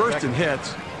 first in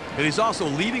hits. And he's also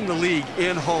leading the league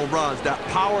in home runs. That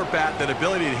power bat, that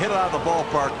ability to hit it out of the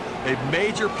ballpark, a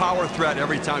major power threat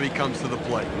every time he comes to the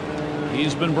plate.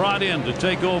 He's been brought in to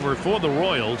take over for the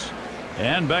Royals.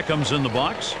 And Beckham's in the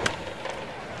box.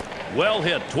 Well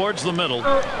hit towards the middle.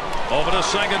 Over to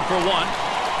second for 1.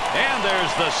 And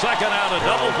there's the second out of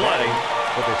double play.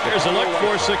 Here's a look,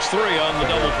 4-6-3 on the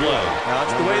double play. Now,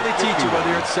 that's the way they teach you, whether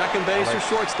you're at second base or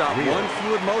shortstop. One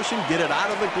fluid motion, get it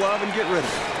out of the glove and get rid of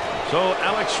it. So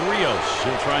Alex Rios,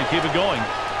 he'll try and keep it going.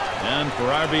 And for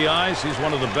RBIs, he's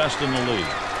one of the best in the league.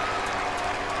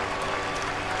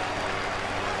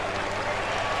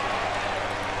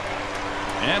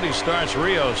 And he starts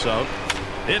Rios out.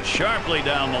 Hit sharply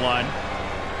down the line.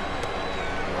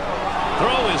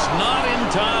 Throw is not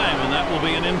in time, and that will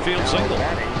be an infield single.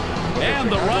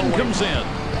 And the run comes in.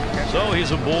 So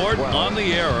he's aboard on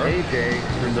the error.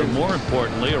 And then more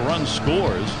importantly, a run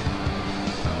scores.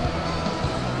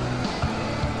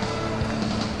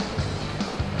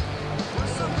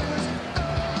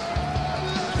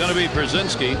 It's going to be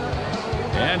Brzezinski.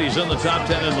 And he's in the top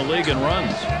 10 in the league in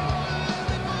runs.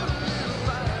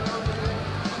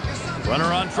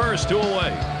 Runner on first, 2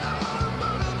 away.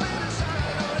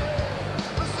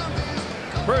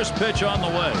 First pitch on the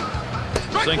way.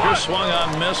 Sinker swung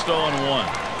on, missed, 0-1.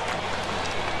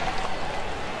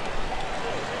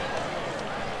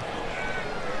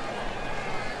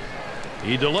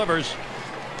 He delivers.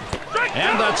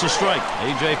 And that's a strike.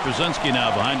 A.J. Brzezinski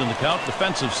now behind in the count.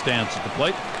 Defensive stance at the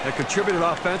plate. They contributed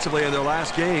offensively in their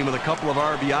last game with a couple of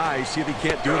RBIs. See if he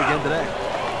can't do it again today.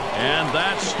 And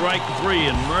that's strike 3,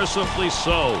 and mercifully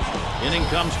so. Inning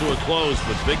comes to a close,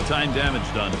 but big-time damage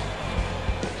done.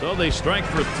 So they strike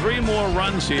for 3 more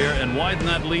runs here and widen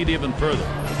that lead even further.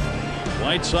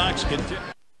 White Sox continue.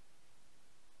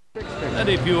 And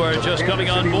if you are just coming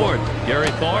on board, Gary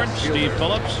Thorne, Steve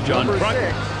Phillips, John Kruk,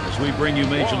 as we bring you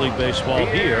Major League Baseball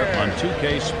here on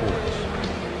 2K Sports.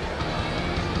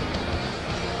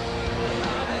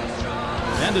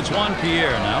 And it's Juan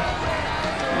Pierre now.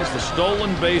 He's the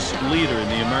stolen base leader in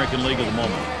the American League at the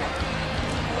moment.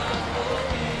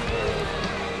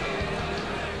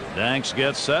 Danks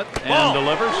gets set and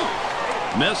delivers.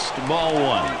 Missed, ball 1.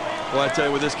 Well, I tell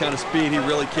you, with this kind of speed, he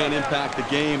really can't impact the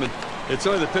game. And it's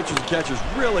something the pitchers and catchers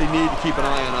really need to keep an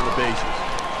eye on the bases.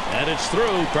 And it's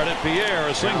through. Credit Pierre,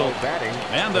 a single.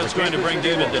 And that's going to bring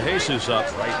David DeJesus up.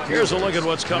 Here's a look at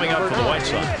what's coming up for the White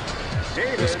Sox.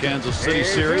 This Kansas City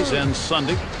series ends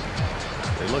Sunday.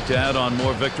 They look to add on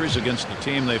more victories against the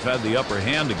team they've had the upper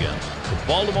hand against, the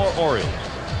Baltimore Orioles.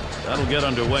 That'll get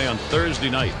underway on Thursday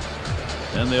night.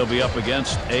 Then they'll be up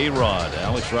against A-Rod,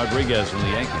 Alex Rodriguez and the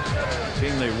Yankees, the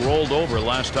team they rolled over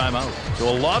last time out. So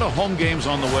a lot of home games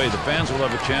on the way. The fans will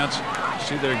have a chance to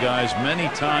see their guys many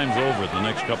times over the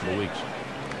next couple of weeks.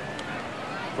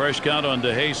 Fresh count on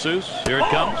DeJesus. Here it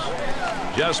comes.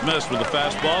 Just missed with the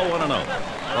fastball. 1-0.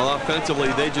 Well,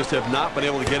 offensively, they just have not been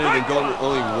able to get anything going.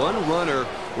 Only one runner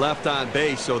left on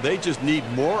base, so they just need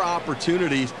more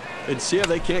opportunities and see if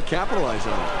they can't capitalize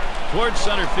on it. Towards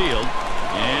center field.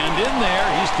 And in there,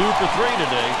 he's 2 for 3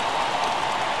 today.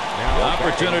 The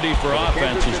opportunity for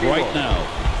offense is right now.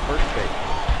 First base,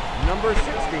 number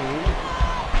 16,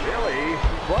 Billy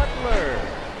Butler.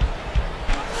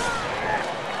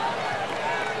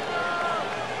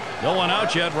 No one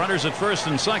out yet. Runners at first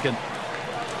and second.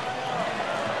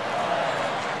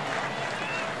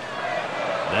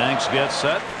 Danks gets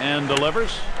set and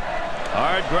delivers.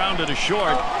 Hard grounded to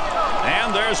short.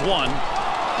 And there's one.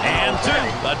 And two.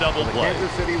 A double play.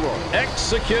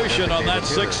 Execution on that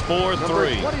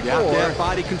 6-4-3. You have to have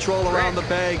body control around the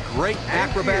bag. Great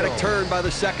acrobatic turn by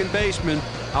the second baseman.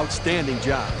 Outstanding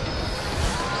job.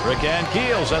 Rick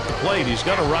Ankiel's at the plate. He's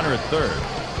got a runner at third.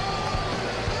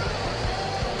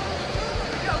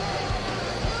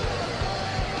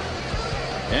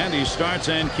 And he starts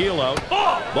Ankiel out.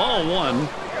 Ball one.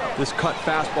 This cut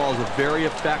fastball is a very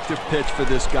effective pitch for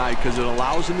this guy because it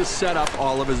allows him to set up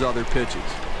all of his other pitches.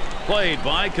 Played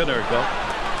by Konerko.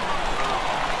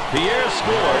 Pierre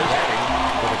scores.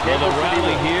 Well, the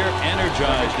rally here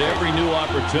energized every new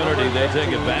opportunity they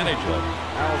take advantage of.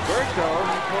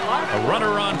 A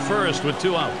runner on first with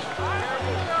 2 outs.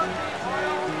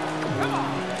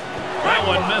 That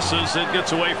one misses. It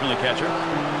gets away from the catcher.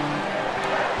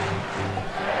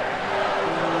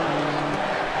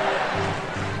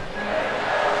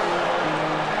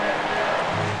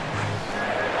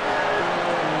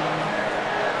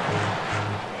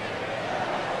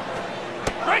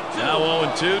 Now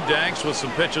 0-2. Danks with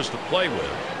some pitches to play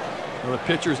with. Well, the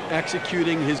pitcher's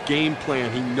executing his game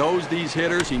plan. He knows these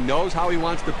hitters. He knows how he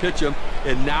wants to pitch them.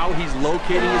 And now he's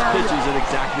locating his pitches in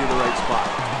exactly the right spot.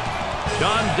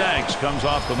 John Danks comes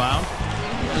off the mound.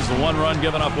 There's the 1 run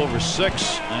given up over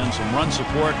 6 and some run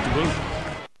support to boot.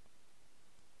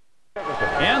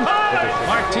 And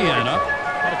Martiana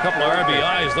got a couple of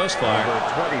RBIs thus far.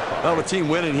 Well, the team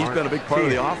winning, he's been a big part of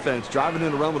the offense. Driving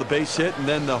in a run with a base hit and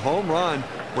then the home run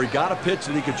where he got a pitch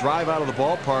that he could drive out of the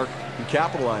ballpark and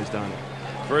capitalized on it.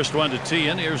 First one to tee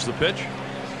in. Here's the pitch.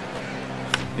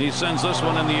 He sends this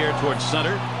one in the air towards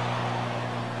center.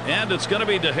 And it's going to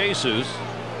be DeJesus.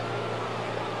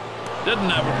 Didn't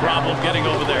have a problem getting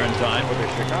over there in time. For the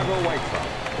Chicago White Sox,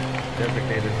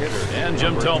 designated hitter. And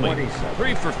Jim Thome,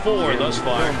 3 for 4 thus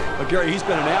far. But Gary, he's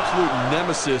been an absolute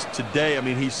nemesis today. I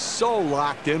mean, he's so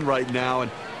locked in right now,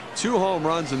 and 2 home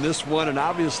runs in this one, and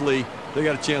obviously they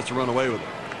got a chance to run away with it.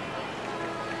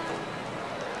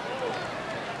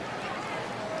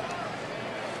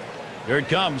 Here it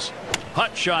comes.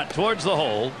 Hot shot towards the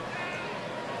hole.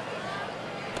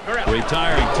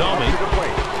 Retiring Thome.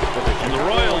 And the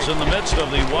Royals in the midst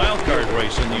of the wild card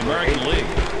race in the American League.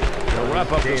 They'll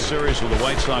wrap up this series with the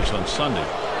White Sox on Sunday.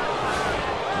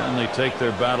 Then they take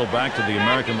their battle back to the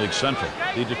American League Central.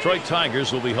 The Detroit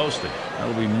Tigers will be hosting.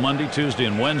 That'll be Monday, Tuesday,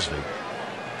 and Wednesday.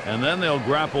 And then they'll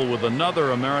grapple with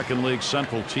another American League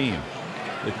Central team.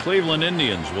 The Cleveland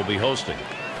Indians will be hosting.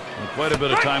 And quite a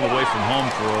bit of time away from home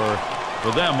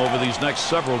for them over these next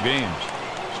several games.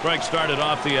 Strike started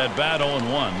off the at-bat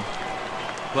 0-1.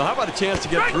 Well, how about a chance to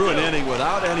get through an inning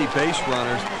without any base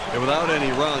runners and without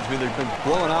any runs? I mean, they've been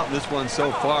blowing out in this one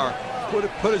so far.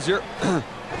 Put a zero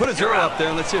up there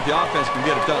and let's see if the offense can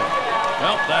get it done.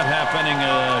 Well, that half inning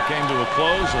came to a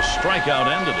close. A strikeout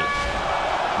ended it.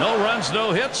 No runs,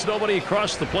 no hits. Nobody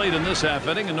crossed the plate in this half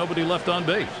inning and nobody left on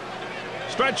base.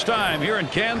 Stretch time here in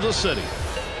Kansas City.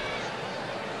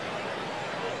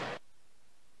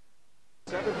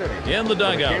 In the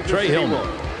dugout, Trey Hillman.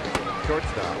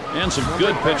 And some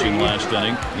good pitching last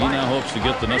inning. He now hopes to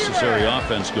get the necessary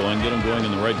offense going, get him going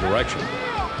in the right direction.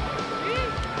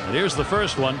 And here's the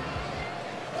first one.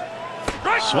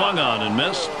 Swung on and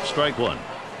missed. Strike 1.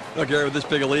 Look, Gary, with this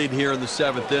big a lead here in the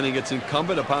 7th inning, it's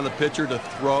incumbent upon the pitcher to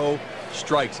throw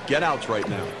strikes. Get outs right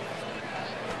now.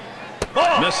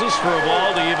 Misses for a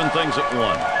ball to even things at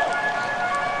 1.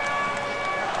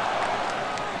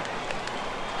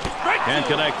 Can't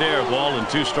connect there. Ball and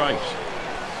 2 strikes.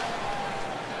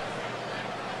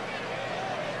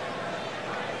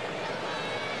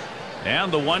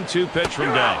 And the 1-2 pitch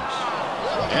from Danks.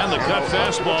 And the cut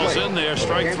fastball's in there.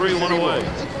 Strike 3, 1 away.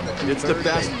 It's the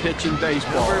best pitch in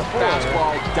baseball.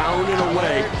 Fastball down and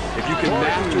away. If you can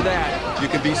master that, you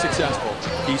can be successful.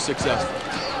 He's successful.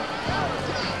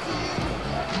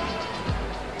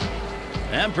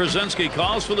 And Przinsky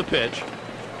calls for the pitch.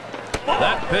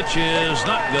 That pitch is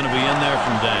not going to be in there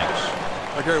from Danks.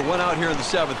 Okay, one out here in the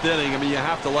 7th inning. I mean, you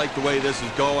have to like the way this is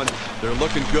going. They're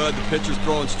looking good. The pitcher's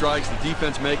throwing strikes. The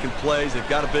defense making plays. They've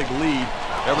got a big lead.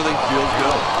 Everything feels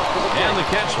good. And the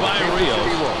catch by Rios.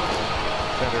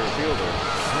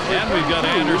 And we've got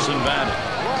Anderson batting.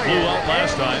 Blew out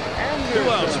last time. 2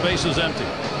 outs, bases empty.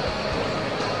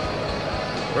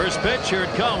 First pitch, here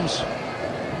it comes.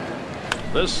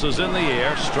 This is in the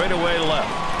air, straight away left.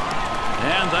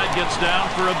 And that gets down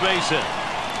for a base hit.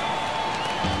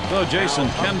 So Jason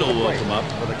Kendall will come up.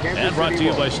 And brought to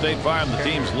you by State Farm, the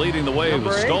team's leading the way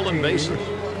with stolen bases.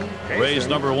 Rays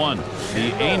number 1,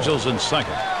 the Angels in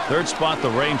 2nd. 3rd spot, the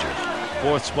Rangers.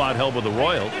 4th spot held with the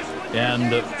Royals.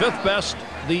 And 5th best,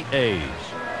 the A's.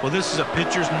 Well, this is a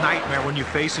pitcher's nightmare when you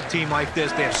face a team like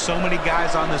this. They have so many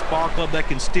guys on this ball club that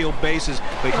can steal bases,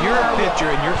 but you're a pitcher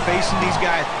and you're facing these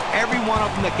guys. Every one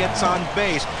of them that gets on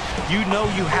base, you know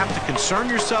you have to concern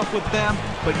yourself with them,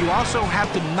 but you also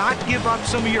have to not give up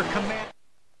some of your command.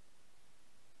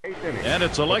 And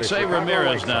it's Alexei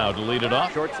Ramirez now to lead it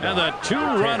off. And that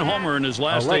 2-run homer in his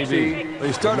last AB. Well,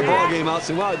 you start the ball game out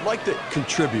saying, well, I'd like to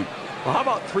contribute. Well, how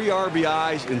about 3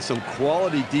 RBIs and some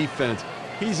quality defense?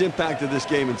 He's impacted this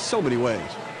game in so many ways.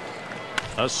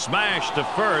 A smash to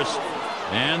first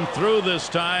and through this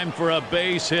time for a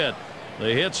base hit.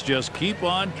 The hits just keep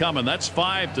on coming. That's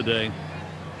 5 today.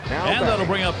 And that'll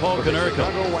bring up Paul Konerko.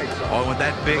 Oh, with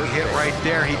that big hit right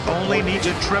there, he only needs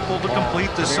a triple to complete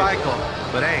the cycle.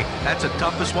 But hey, that's the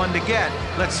toughest one to get.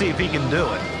 Let's see if he can do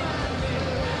it.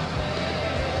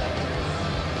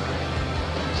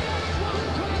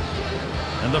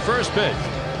 And the first pitch.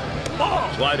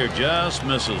 Slider just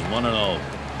misses. 1-0.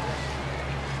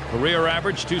 Career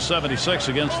average 276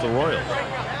 against the Royals.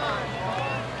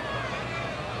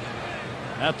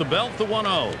 At the belt, the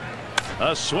 1-0.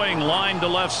 A swing line to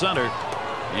left center.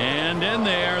 And in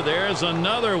there, there's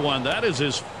another one. That is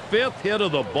his 5th hit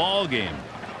of the ball game.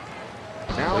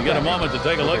 We get a moment to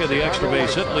take a look at the extra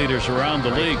base hit leaders around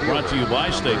the league, brought to you by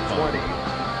State Farm.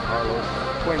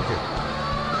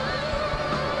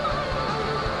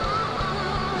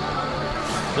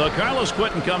 So Carlos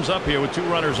Quentin comes up here with 2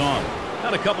 runners on.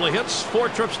 Had a couple of hits, 4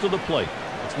 trips to the plate.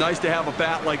 It's nice to have a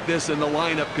bat like this in the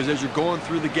lineup because as you're going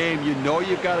through the game, you know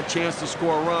you've got a chance to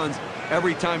score runs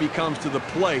every time he comes to the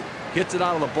plate. Hits it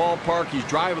out of the ballpark. He's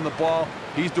driving the ball.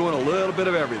 He's doing a little bit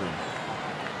of everything.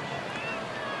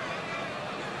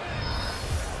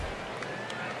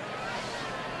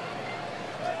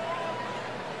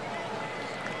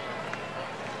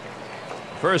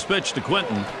 First pitch to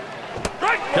Quentin.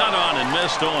 Cut on and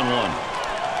missed 0-1.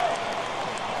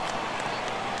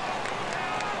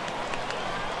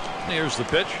 Here's the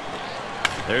pitch.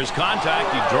 There's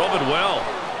contact. He drove it well.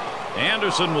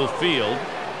 Anderson will field.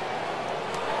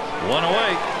 1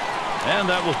 away. And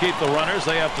that will keep the runners.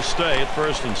 They have to stay at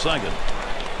first and second.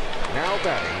 Now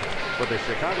batting for the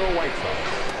Chicago White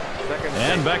Sox.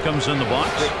 And Beckham's in the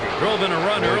box. Drove in a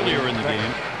run earlier in the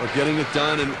game. We're getting it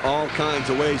done in all kinds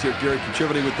of ways here, Gary.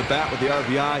 Contributing with the bat, with the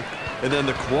RBI, and then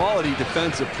the quality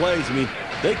defensive plays. I mean,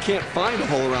 they can't find a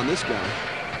hole around this guy.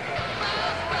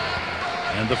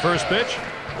 And the first pitch.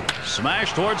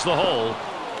 Smash towards the hole.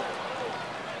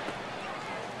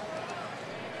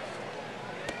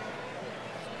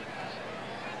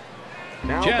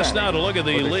 Just now to look at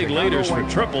the league leaders for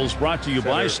triples, brought to you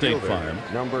by State Farm.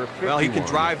 Well, he can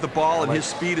drive the ball, and his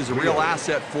speed is a real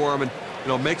asset for him,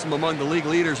 and makes him among the league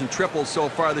leaders in triples so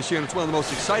far this year. And it's one of the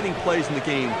most exciting plays in the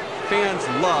game. Fans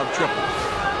love triples.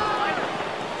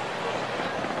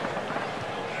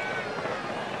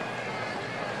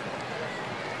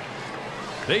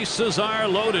 Bases are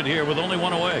loaded here with only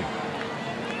 1 away.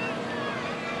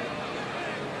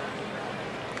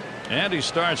 And he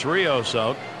starts Rios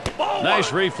out.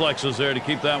 Nice reflexes there to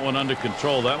keep that one under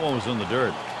control. That one was in the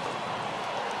dirt.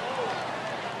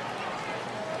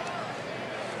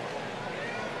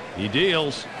 He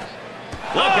deals.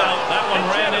 Look out. That one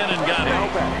ran in and got him.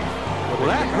 Well,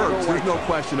 that hurts. There's no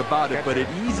question about it, but it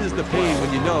eases the pain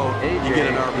when you know you get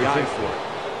an RBI for it.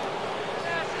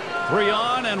 3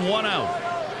 on and 1 out.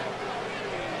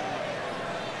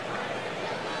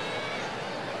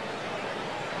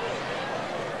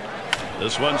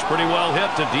 This one's pretty well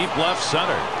hit to deep left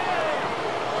center.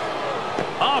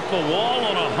 Off the wall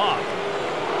on a hop.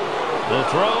 The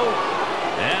throw,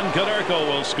 and Konerko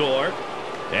will score.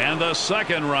 And the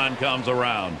second run comes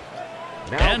around.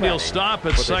 Now And he'll batting stop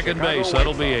at for the second Chicago base. White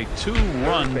That'll be a Sox.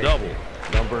 two-run Third double.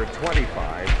 baseman, number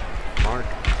 25, Mark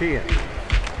Tian.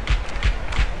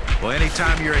 Well,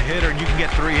 anytime you're a hitter and you can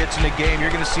get 3 hits in a game, you're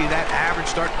going to see that average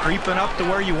start creeping up to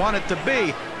where you want it to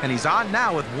be. And he's on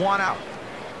now with 1 out.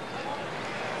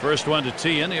 First one to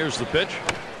Tian. Here's the pitch.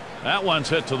 That one's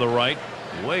hit to the right.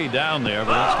 Way down there,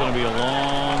 but that's going to be a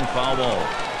long foul ball.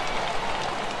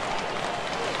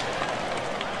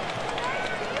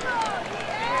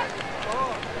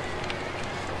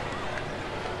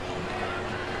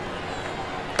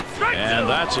 And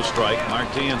that's a strike.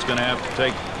 Mark Tian's going to have to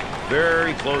take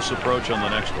very close approach on the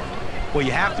next one. Well,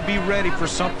 you have to be ready for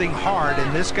something hard,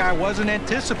 and this guy wasn't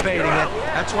anticipating it.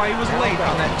 That's why he was late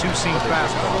on that two-seam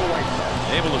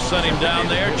fastball. Able to set him down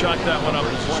there, chalk that one up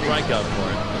as a strikeout for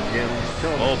him.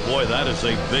 Oh boy, that is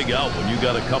a big out when you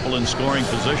got a couple in scoring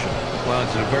position. Well,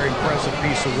 it's a very impressive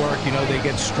piece of work. You know, they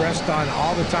get stressed on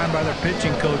all the time by their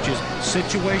pitching coaches.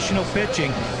 Situational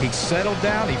pitching. He settled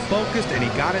down, he focused, and he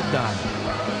got it done.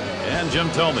 And Jim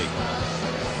Thome.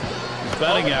 His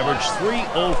batting average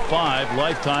 .305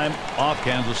 lifetime off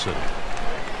Kansas City.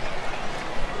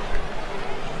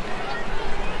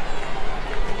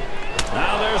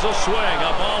 Now there's a swing.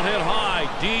 A ball hit high,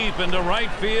 deep into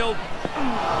right field.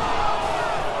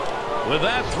 With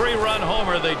that 3-run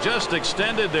homer, they just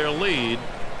extended their lead.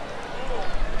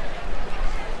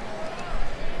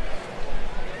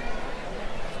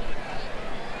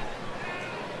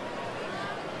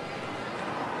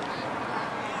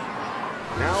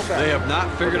 They have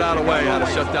not figured out a way how to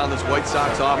shut down this White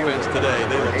Sox offense today.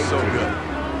 They look so good.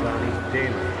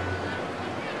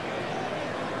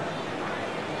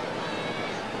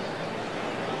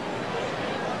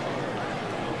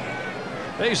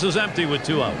 Base is empty with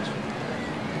 2 outs.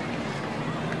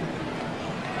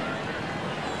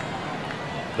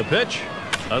 The pitch,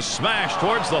 a smash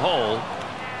towards the hole.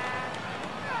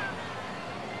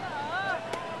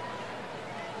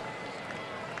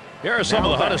 Here are some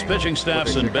of the hottest pitching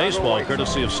staffs in baseball,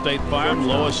 courtesy of State Farm.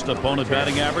 Lowest opponent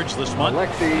batting average this month.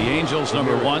 The Angels,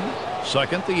 number 1.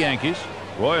 Second, the Yankees.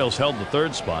 Royals held the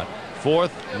 3rd spot.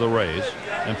 4th, the Rays.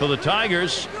 And for the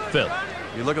Tigers, 5th.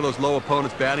 You look at those low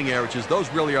opponents' batting averages, those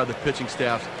really are the pitching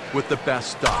staffs with the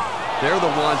best stuff. They're the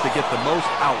ones that get the most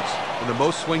outs and the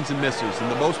most swings and misses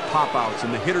and the most pop-outs,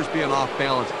 and the hitters being off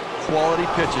balance. Quality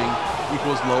pitching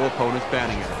equals low opponents'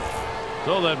 batting average.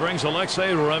 So that brings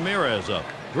Alexei Ramirez up.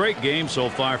 Great game so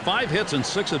far. 5 hits and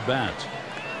 6 at-bats.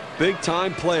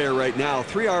 Big-time player right now.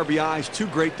 3 RBIs, 2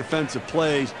 great defensive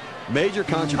plays. Major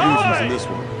contributions in this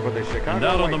one. And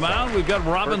out on the mound, we've got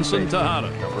Robinson Tejada.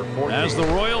 As the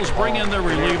Royals bring in their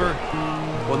reliever.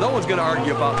 Well, no one's going to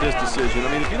argue about this decision.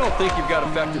 I mean, if you don't think you've got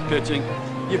effective pitching,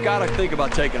 you've got to think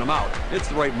about taking them out. It's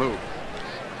the right move.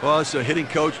 Well, it's a hitting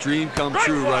coach dream come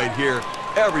true right here.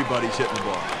 Everybody's hitting the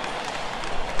ball.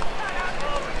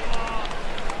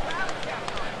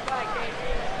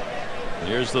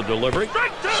 Here's the delivery.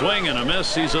 Swing and a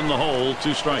miss. He's in the hole.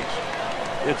 2 strikes.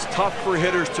 It's tough for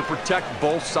hitters to protect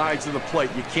both sides of the plate.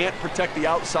 You can't protect the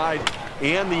outside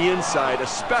and the inside,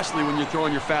 especially when you're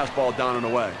throwing your fastball down and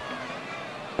away.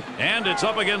 And it's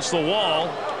up against the wall.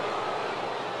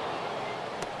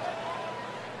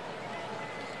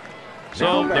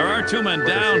 So there are 2 men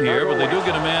down here, but they do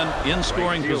get a man in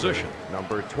scoring position.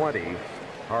 Number 20,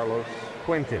 Carlos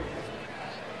Quentin.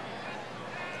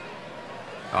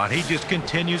 Oh, and he just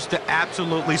continues to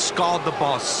absolutely scald the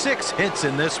ball. 6 hits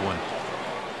in this one.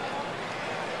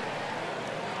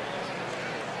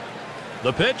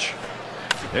 The pitch.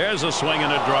 There's a swing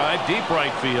and a drive. Deep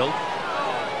right field.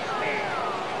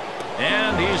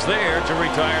 And he's there to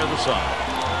retire the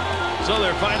side. So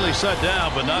they're finally set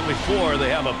down, but not before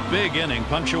they have a big inning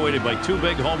punctuated by 2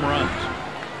 big home runs.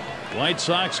 White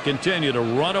Sox continue to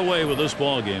run away with this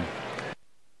ball game.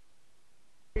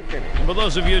 And for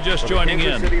those of you just joining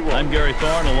in, I'm Gary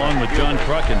Thorne along with John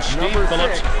Kruk and Steve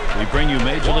Phillips. We bring you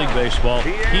Major League Baseball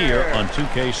here on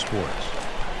 2K Sports.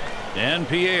 And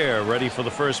Pierre ready for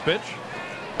the first pitch.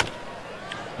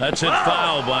 That's hit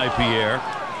foul by Pierre.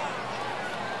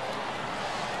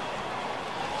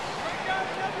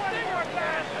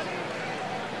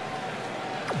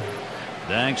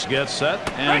 Danks gets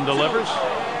set and delivers.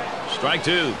 Strike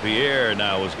 2. Pierre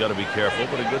now has got to be careful,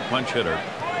 but a good punch hitter.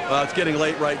 Well, it's getting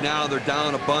late right now. They're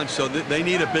down a bunch, so they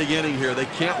need a big inning here. They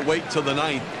can't wait till the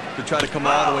 9th to try to come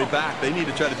all the way back. They need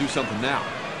to try to do something now.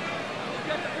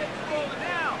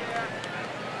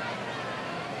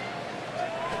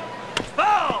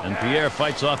 And Pierre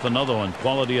fights off another one.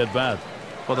 Quality at bat.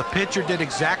 Well, the pitcher did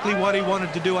exactly what he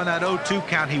wanted to do on that 0-2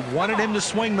 count. He wanted him to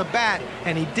swing the bat,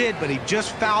 and he did, but he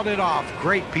just fouled it off.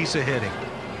 Great piece of hitting.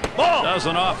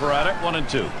 Doesn't offer at it.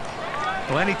 1-2.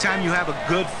 Well, anytime you have a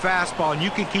good fastball and you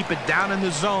can keep it down in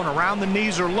the zone around the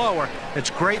knees or lower, it's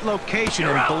great location,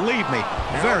 and believe me,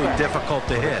 very difficult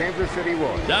to hit. Kansas City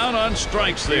Royals. Down on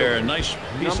strikes there. Nice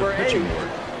piece of pitching work.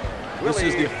 This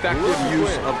is the effective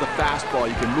use of the fastball.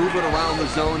 You can move it around the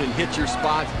zone and hit your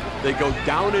spots. They go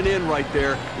down and in right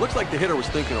there. Looks like the hitter was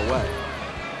thinking away.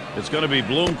 It's going to be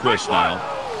Bloomquist now.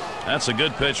 That's a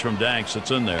good pitch from Danks.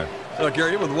 It's in there. Look,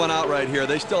 Gary, with one out right here,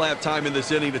 they still have time in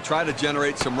this inning to try to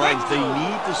generate some runs. They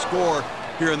need to score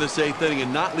here in this 8th inning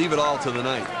and not leave it all to the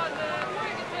 9th.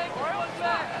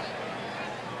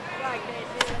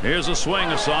 Here's a swing,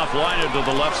 a soft liner to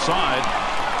the left side.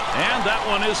 And that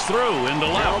one is through into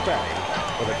left.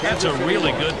 That's a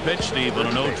really good pitch, Steve, and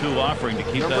an 0-2 offering to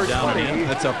keep that down and in.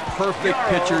 That's a perfect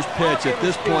pitcher's pitch. At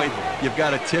this point, you've got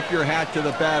to tip your hat to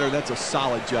the batter. That's a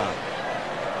solid job.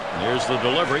 Here's the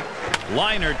delivery.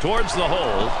 Liner towards the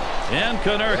hole. And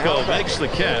Konerko makes the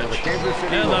catch.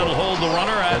 And that'll hold the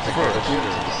runner at first.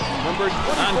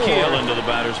 Ankiel into the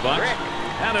batter's box.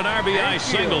 And an RBI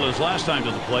single his last time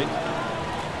to the plate.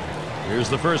 Here's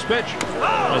the first pitch.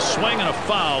 A swing and a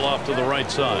foul off to the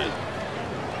right side.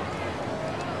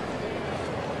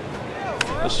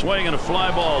 A swing and a fly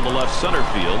ball to left center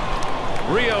field.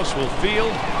 Rios will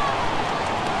field.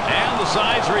 And the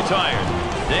side's retired.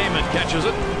 Damon catches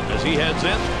it as he heads in.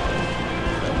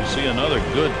 And we see another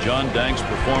good John Danks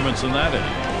performance in that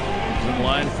inning. He's in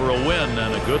line for a win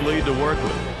and a good lead to work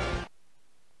with.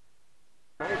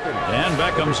 And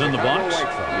Beckham's in the box.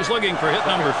 He's looking for hit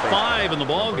number 5 in the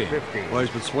ballgame. Well, he's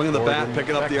been swinging the bat,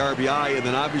 picking up the RBI, and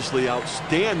then obviously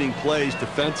outstanding plays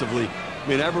defensively. I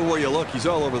mean, everywhere you look, he's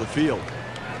all over the field.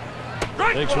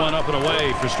 Takes one up and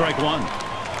away for strike 1.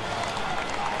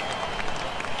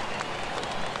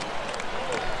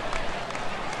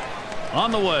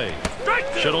 On the way.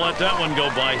 Should have let that one go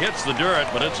by. Hits the dirt,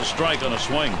 but it's a strike on a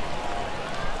swing.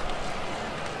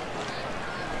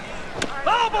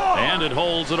 And it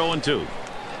holds at 0-2.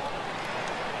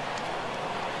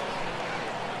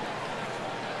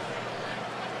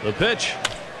 The pitch.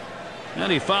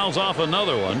 And he fouls off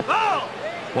another one.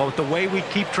 Well, with the way we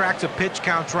keep tracks of pitch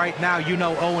counts right now, you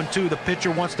know 0-2, the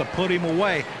pitcher wants to put him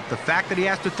away. The fact that he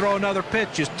has to throw another pitch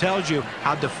just tells you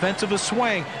how defensive a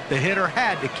swing the hitter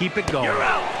had to keep it going.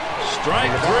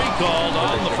 Strike 3 called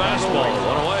on the fastball.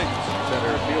 One away.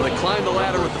 Well, they climbed the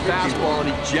ladder with the fastball, and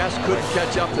he just couldn't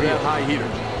catch up to that high heater.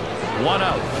 1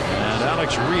 out. And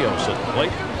Alex Rios at the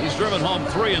plate. He's driven home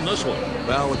 3 in this one.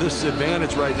 Well, with this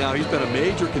advantage right now, he's been a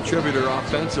major contributor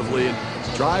offensively and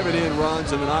driving in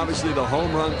runs, and then obviously the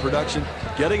home run production,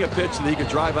 getting a pitch that he could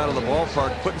drive out of the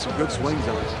ballpark, putting some good swings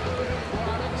on it.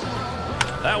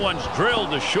 That one's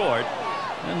drilled to short,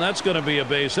 and that's going to be a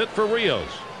base hit for Rios.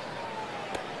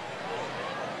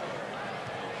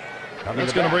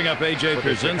 That's going to bring up A.J.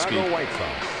 Pierzynski.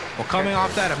 Well, coming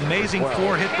off that amazing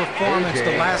 4-hit performance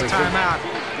the last time out,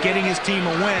 getting his team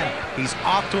a win, he's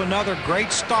off to another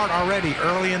great start already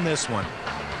early in this one.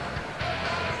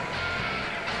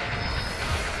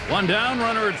 One down,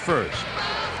 runner at first.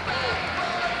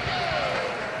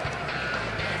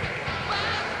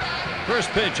 First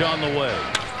pitch on the way.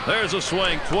 There's a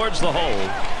swing towards the hole.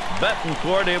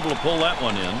 Betancourt able to pull that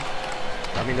one in.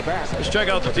 Let's check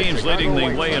out the teams leading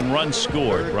the way in runs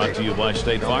scored. Brought to you by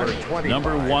State Farm.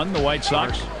 Number 1, the White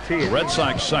Sox. The Red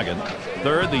Sox second.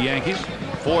 3rd, the Yankees.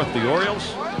 4th, the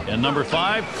Orioles. And number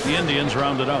 5, the Indians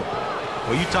rounded out.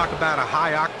 Well, you talk about a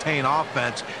high-octane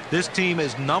offense. This team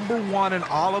is number 1 in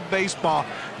all of baseball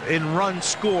in runs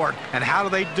scored. And how do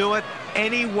they do it?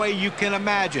 Any way you can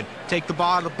imagine. Take the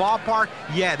ball out of the ballpark,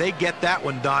 yeah, they get that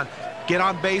one done. Get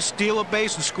on base, steal a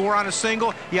base, and score on a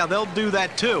single, yeah, they'll do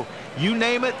that too. You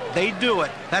name it, they do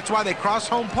it. That's why they cross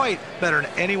home plate better than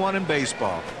anyone in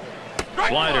baseball.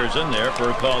 Sliders in there for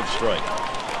a called strike.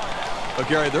 But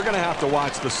Gary, they're going to have to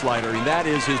watch the slider. I mean, that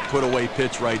is his put-away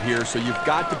pitch right here, so you've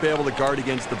got to be able to guard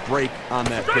against the break on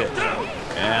that pitch.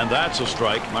 And that's a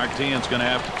strike. Martinez going to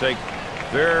have to take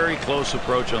very close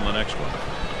approach on the next one.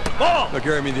 Ball! Look,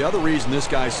 Gary, I mean, the other reason this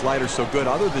guy's slider's so good,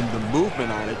 other than the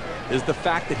movement on it, is the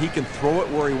fact that he can throw it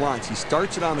where he wants. He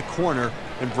starts it on the corner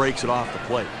and breaks it off the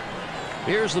plate.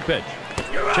 Here's the pitch.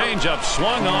 Change-up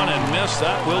swung on and missed.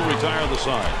 That will retire the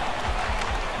side.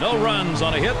 No runs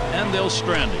on a hit, and they'll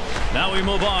strand him. Now we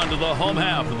move on to the home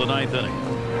half of the 9th inning.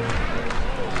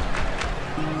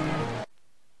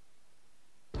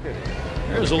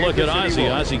 Here's a look at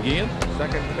Ozzie Guillen.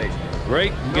 Second base.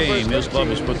 Great game his club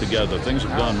has put together. Things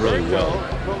have gone really well.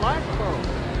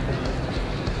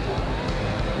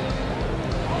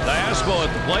 Diaspo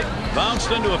at the plate.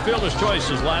 Bounced into a fielder's choice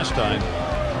his last time.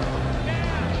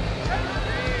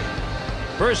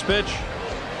 First pitch.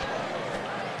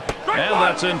 And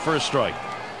that's in for a strike.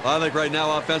 I think right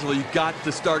now, offensively, you've got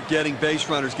to start getting base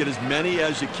runners. Get as many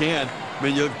as you can. I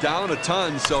mean, you're down a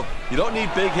ton, so you don't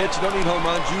need big hits. You don't need home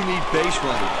runs. You need base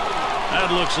runners. That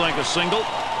looks like a single.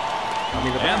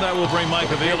 And that will bring Mike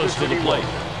Aviles to the plate.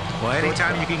 Well,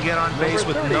 anytime you can get on base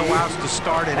with no outs to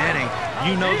start an inning,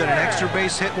 you know that an extra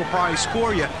base hit will probably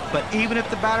score you. But even if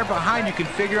the batter behind you can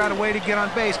figure out a way to get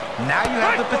on base, now you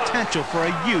have the potential for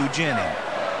a huge inning.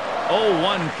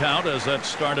 0-1 count as that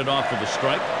started off with a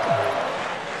strike.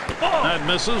 That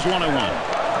misses. 1-1.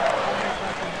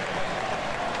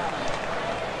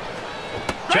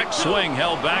 Check swing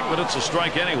held back, but it's a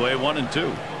strike anyway.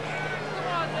 1-2.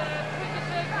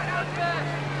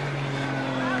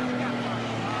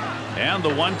 And the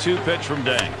 1-2 pitch from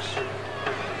Danks.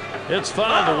 It's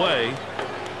fouled away.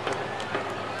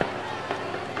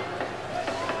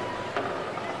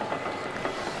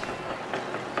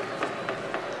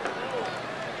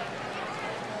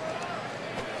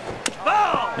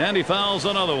 And he fouls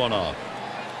another one off.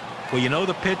 Well, you know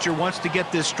the pitcher wants to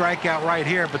get this strikeout right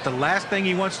here, but the last thing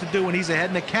he wants to do when he's ahead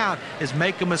in the count is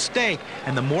make a mistake.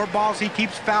 And the more balls he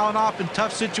keeps fouling off in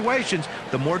tough situations,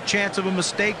 the more chance of a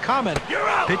mistake coming.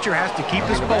 Pitcher has to keep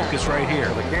his focus right here.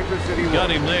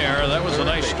 Got him there. That was a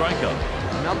nice strikeout.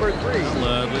 Number 3.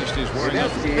 Well, at least he's worrying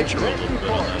about the pitcher a little bit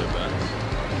on that event.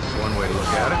 One way to look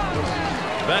at it.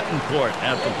 Betancourt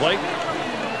at the plate.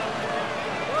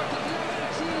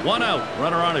 1 out.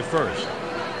 Runner on at first.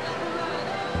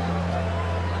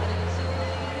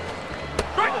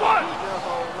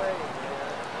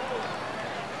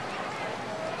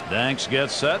 Danks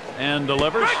gets set and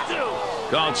delivers.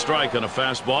 Called strike on a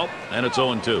fastball, and it's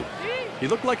 0-2. He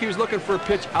looked like he was looking for a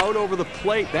pitch out over the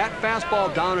plate. That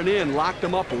fastball down and in locked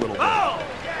him up a little bit.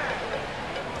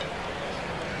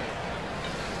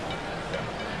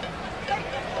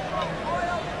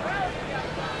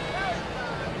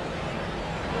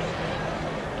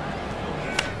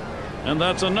 And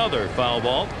that's another foul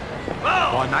ball.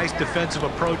 Well, a nice defensive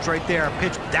approach right there. A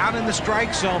pitch down in the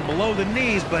strike zone below the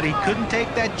knees, but he couldn't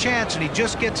take that chance, and he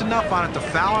just gets enough on it to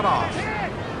foul it off.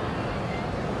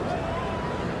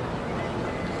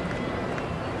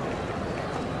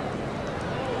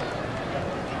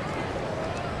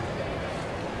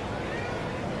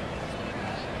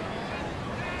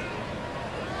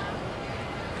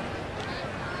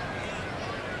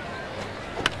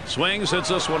 Swings, hits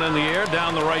this one in the air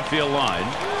down the right field line.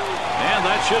 And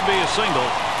that should be a single.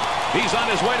 He's on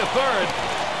his way to third.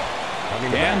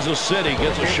 Kansas City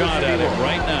gets a shot at it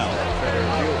right now.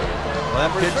 Well,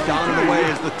 that pitch down and away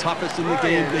is the toughest in the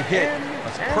game to hit. A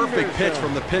perfect pitch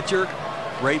from the pitcher.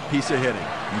 Great piece of hitting.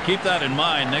 You keep that in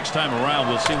mind next time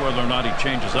around. We'll see whether or not he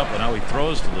changes up and how he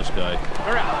throws to this guy.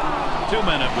 2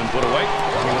 men have been put away.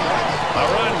 A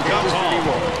run comes home.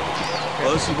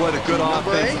 Well, this is what a good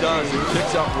offense does. It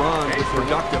picks up runs with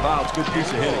productive outs. Good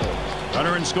piece of hitting.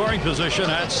 Runner in scoring position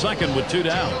at second with 2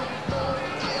 down.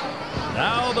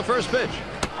 Now the first pitch.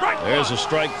 There's a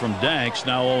strike from Danks,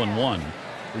 now 0-1.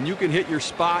 When you can hit your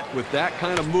spot with that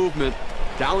kind of movement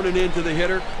down and into the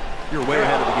hitter, you're way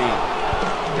ahead of the game.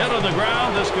 Hit on the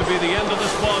ground. This could be the end of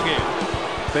this ball game.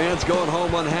 Fans going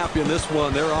home unhappy in this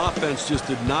one. Their offense just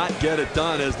did not get it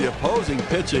done as the opposing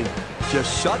pitching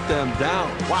just shut them down.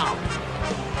 Wow.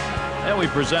 And we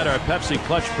present our Pepsi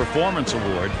Clutch Performance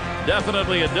Award.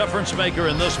 Definitely a difference maker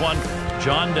in this one,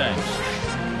 John Danks.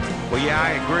 Well, yeah,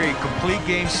 I agree. Complete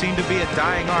games seem to be a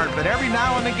dying art, but every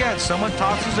now and again, someone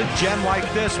tosses a gem like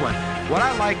this one. What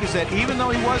I like is that even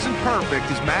though he wasn't perfect,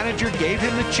 his manager gave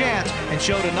him the chance and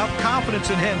showed enough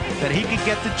confidence in him that he could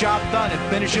get the job done and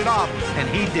finish it off, and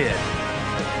he did.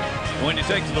 When you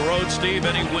take to the road, Steve,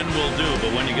 any win will do,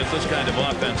 but when you get this kind of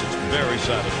offense, it's very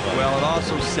satisfying. Well, it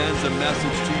also sends a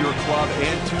message to your club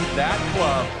and to that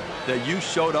club that you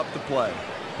showed up to play.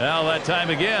 Now that time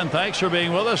again, thanks for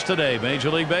being with us today, Major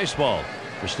League Baseball.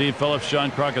 For Steve Phillips, John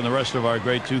Kruk, and the rest of our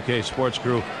great 2K Sports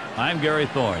crew, I'm Gary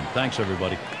Thorne. Thanks,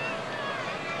 everybody.